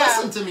don't even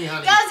listen to me,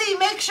 honey. Guzzy,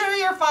 make sure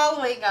you're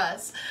following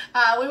us.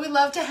 We would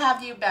love to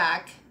have you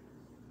back.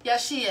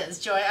 Yes, she is,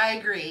 Joy. I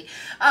agree.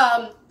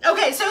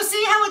 Okay, so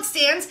see how it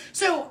stands?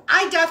 So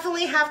I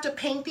definitely have to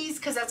paint these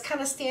because that's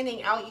kind of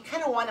standing out. You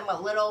kind of want them a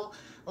little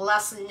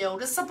less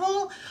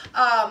noticeable.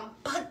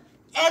 But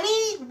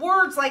any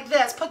words like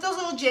this, put those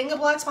little Jenga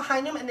blocks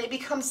behind them and they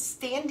become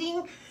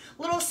standing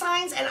little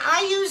signs. And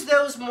I use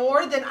those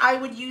more than I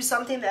would use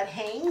something that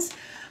hangs.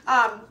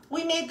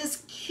 We made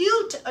this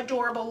cute,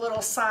 adorable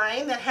little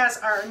sign that has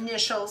our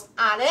initials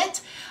on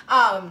it.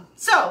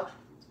 So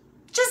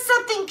just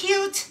something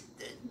cute.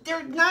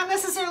 They're not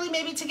necessarily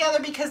maybe together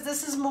because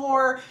this is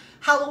more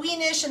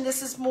Halloweenish and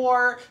this is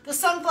more the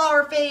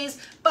sunflower phase,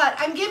 but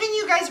I'm giving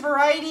you guys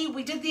variety.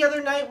 We did the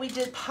other night, we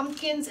did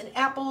pumpkins and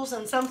apples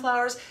and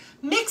sunflowers,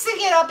 mixing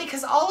it up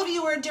because all of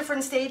you are at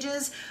different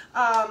stages.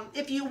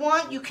 If you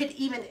want, you could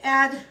even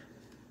add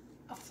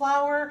a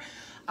flower.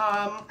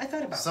 I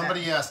thought about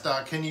Somebody asked,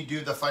 can you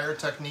do the fire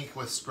technique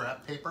with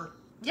scrap paper?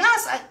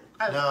 Yes,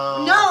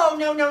 No.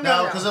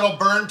 No, because it'll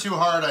burn too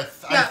hard, I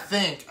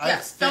think.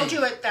 Yes, don't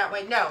do it that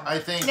way, no. I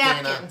think,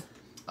 napkin. Dana.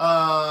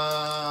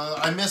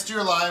 I missed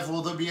your live.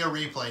 Will there be a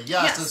replay?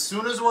 Yes, as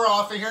soon as we're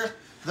off of here,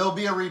 there'll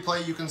be a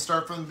replay. You can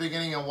start from the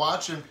beginning and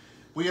watch, and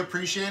we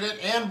appreciate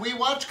it. And we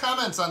watch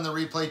comments on the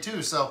replay,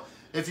 too. So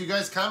if you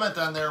guys comment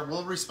on there,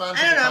 we'll respond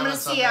to the comments. I don't know, I'm going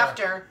to see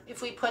after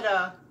if we put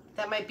a...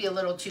 That might be a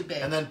little too big.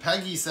 And then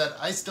Peggy said,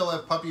 I still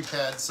have puppy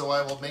pads, so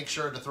I will make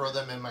sure to throw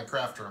them in my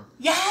craft room.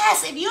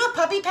 Yes, if you have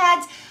puppy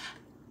pads,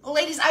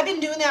 ladies, I've been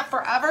doing that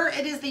forever.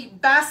 It is the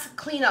best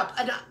cleanup.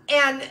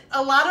 And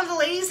a lot of the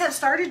ladies have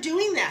started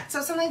doing that.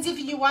 So sometimes if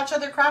you watch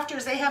other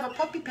crafters, they have a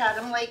puppy pad.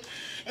 I'm like,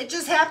 it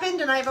just happened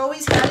and I've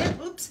always had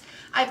it. Oops.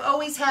 I've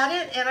always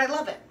had it and I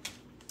love it.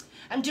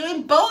 I'm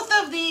doing both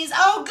of these.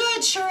 Oh,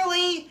 good,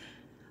 Shirley.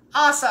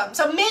 Awesome.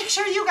 So make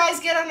sure you guys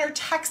get on our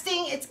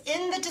texting. It's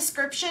in the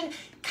description.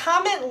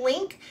 Comment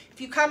link. If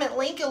you comment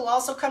link, it will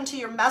also come to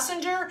your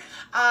messenger.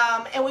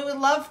 And we would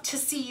love to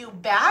see you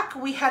back.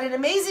 We had an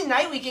amazing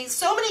night. We gave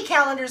so many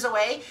calendars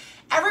away.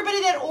 Everybody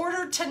that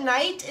ordered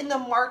tonight in the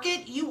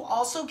market, you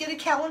also get a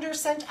calendar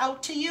sent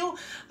out to you.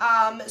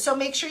 So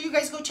make sure you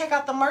guys go check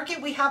out the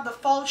market. We have the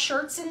fall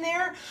shirts in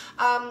there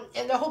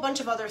and a whole bunch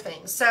of other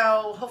things.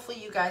 So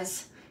hopefully you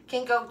guys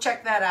can go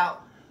check that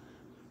out.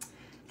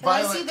 Can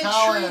I see the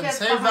tree that's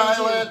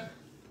behind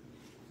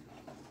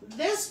you?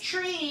 This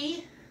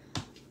tree,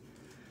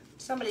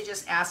 somebody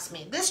just asked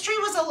me. This tree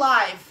was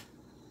alive.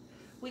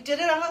 We did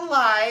it on a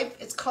live.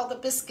 It's called the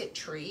biscuit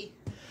tree,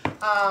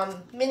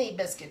 mini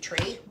biscuit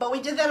tree. But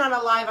we did that on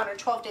a live on our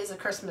 12 Days of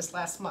Christmas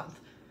last month.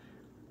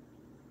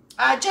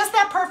 Just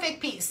that perfect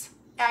piece.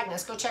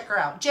 Agnes, go check her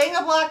out.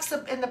 Jenga blocks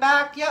in the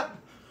back. Yep.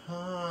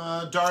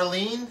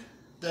 Darlene.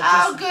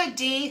 Good,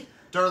 D.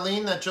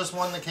 Darlene that just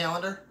won the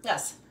calendar.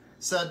 Yes.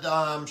 Said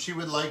she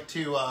would like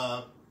to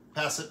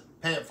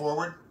pay it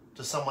forward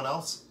to someone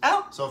else.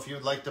 Oh. So if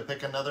you'd like to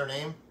pick another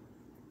name,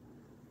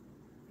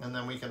 and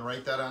then we can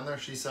write that on there.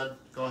 She said,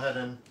 go ahead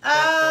and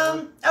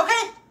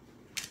okay.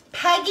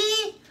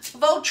 Peggy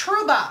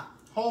Votruba.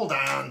 Hold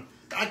on.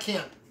 I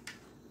can't.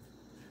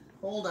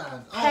 Hold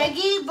on. Oh.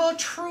 Peggy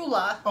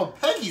Votrula. Oh,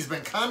 Peggy's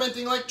been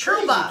commenting like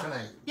crazy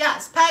tonight.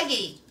 Yes,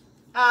 Peggy.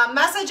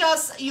 Message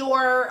us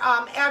your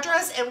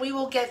address and we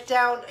will get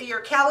down your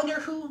calendar.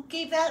 Who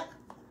gave that?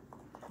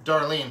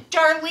 Darlene.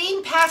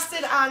 Darlene passed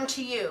it on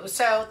to you.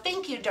 So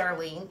thank you,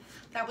 Darlene.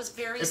 That was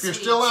very sweet. If you're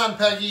still on,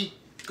 Peggy,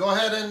 go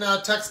ahead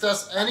and text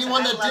us.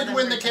 Anyone that did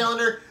win the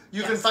calendar,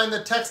 you can find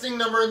the texting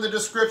number in the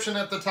description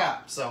at the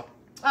top. So.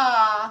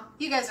 Aw,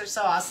 you guys are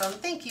so awesome.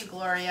 Thank you,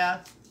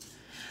 Gloria.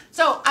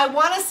 So I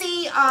want to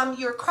see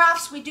your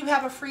crafts. We do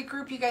have a free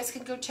group. You guys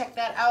can go check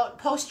that out.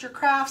 Post your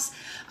crafts.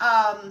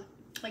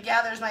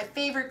 Yeah, there's my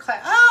favorite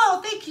class. Oh,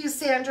 thank you,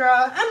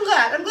 Sandra. I'm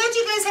glad. I'm glad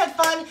you guys had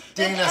fun.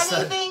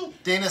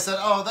 Dana said,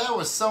 oh, that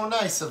was so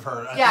nice of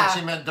her. I think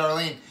she meant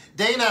Darlene.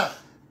 Dana,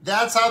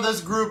 that's how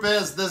this group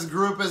is. This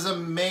group is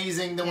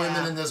amazing. The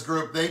women in this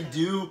group, they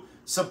do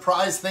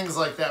surprise things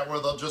like that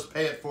where they'll just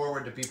pay it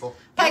forward to people.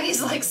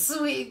 Peggy's like,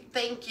 sweet,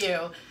 thank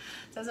you.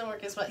 Doesn't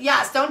work as well.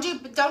 Yes, don't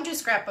do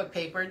scrapbook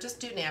paper. Just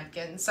do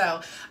napkins. So,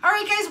 all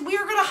right, guys,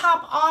 we're gonna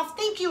hop off.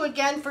 Thank you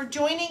again for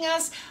joining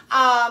us.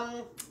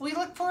 We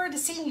look forward to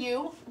seeing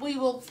you. We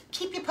will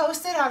keep you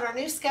posted on our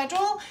new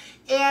schedule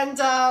and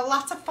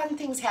lots of fun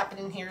things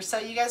happening here. So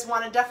you guys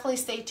want to definitely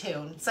stay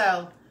tuned.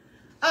 So,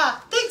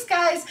 thanks,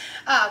 guys.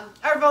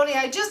 Arvonia,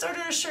 I just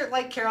ordered a shirt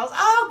like Carol's.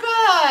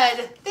 Oh,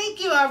 good. Thank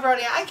you,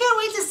 Arvonia. I can't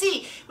wait to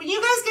see when you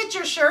guys get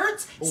your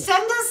shirts.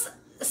 Send us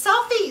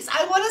selfies.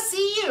 I want to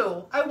see you.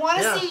 you. I want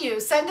to see you.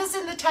 Send us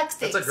in the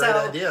texting. That's a great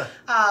idea.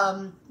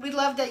 We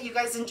love that you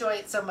guys enjoy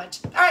it so much.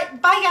 All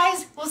right, bye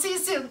guys. We'll see you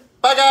soon.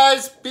 Bye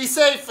guys. Be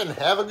safe and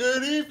have a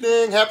good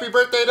evening. Happy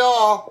birthday to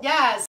all. Yes.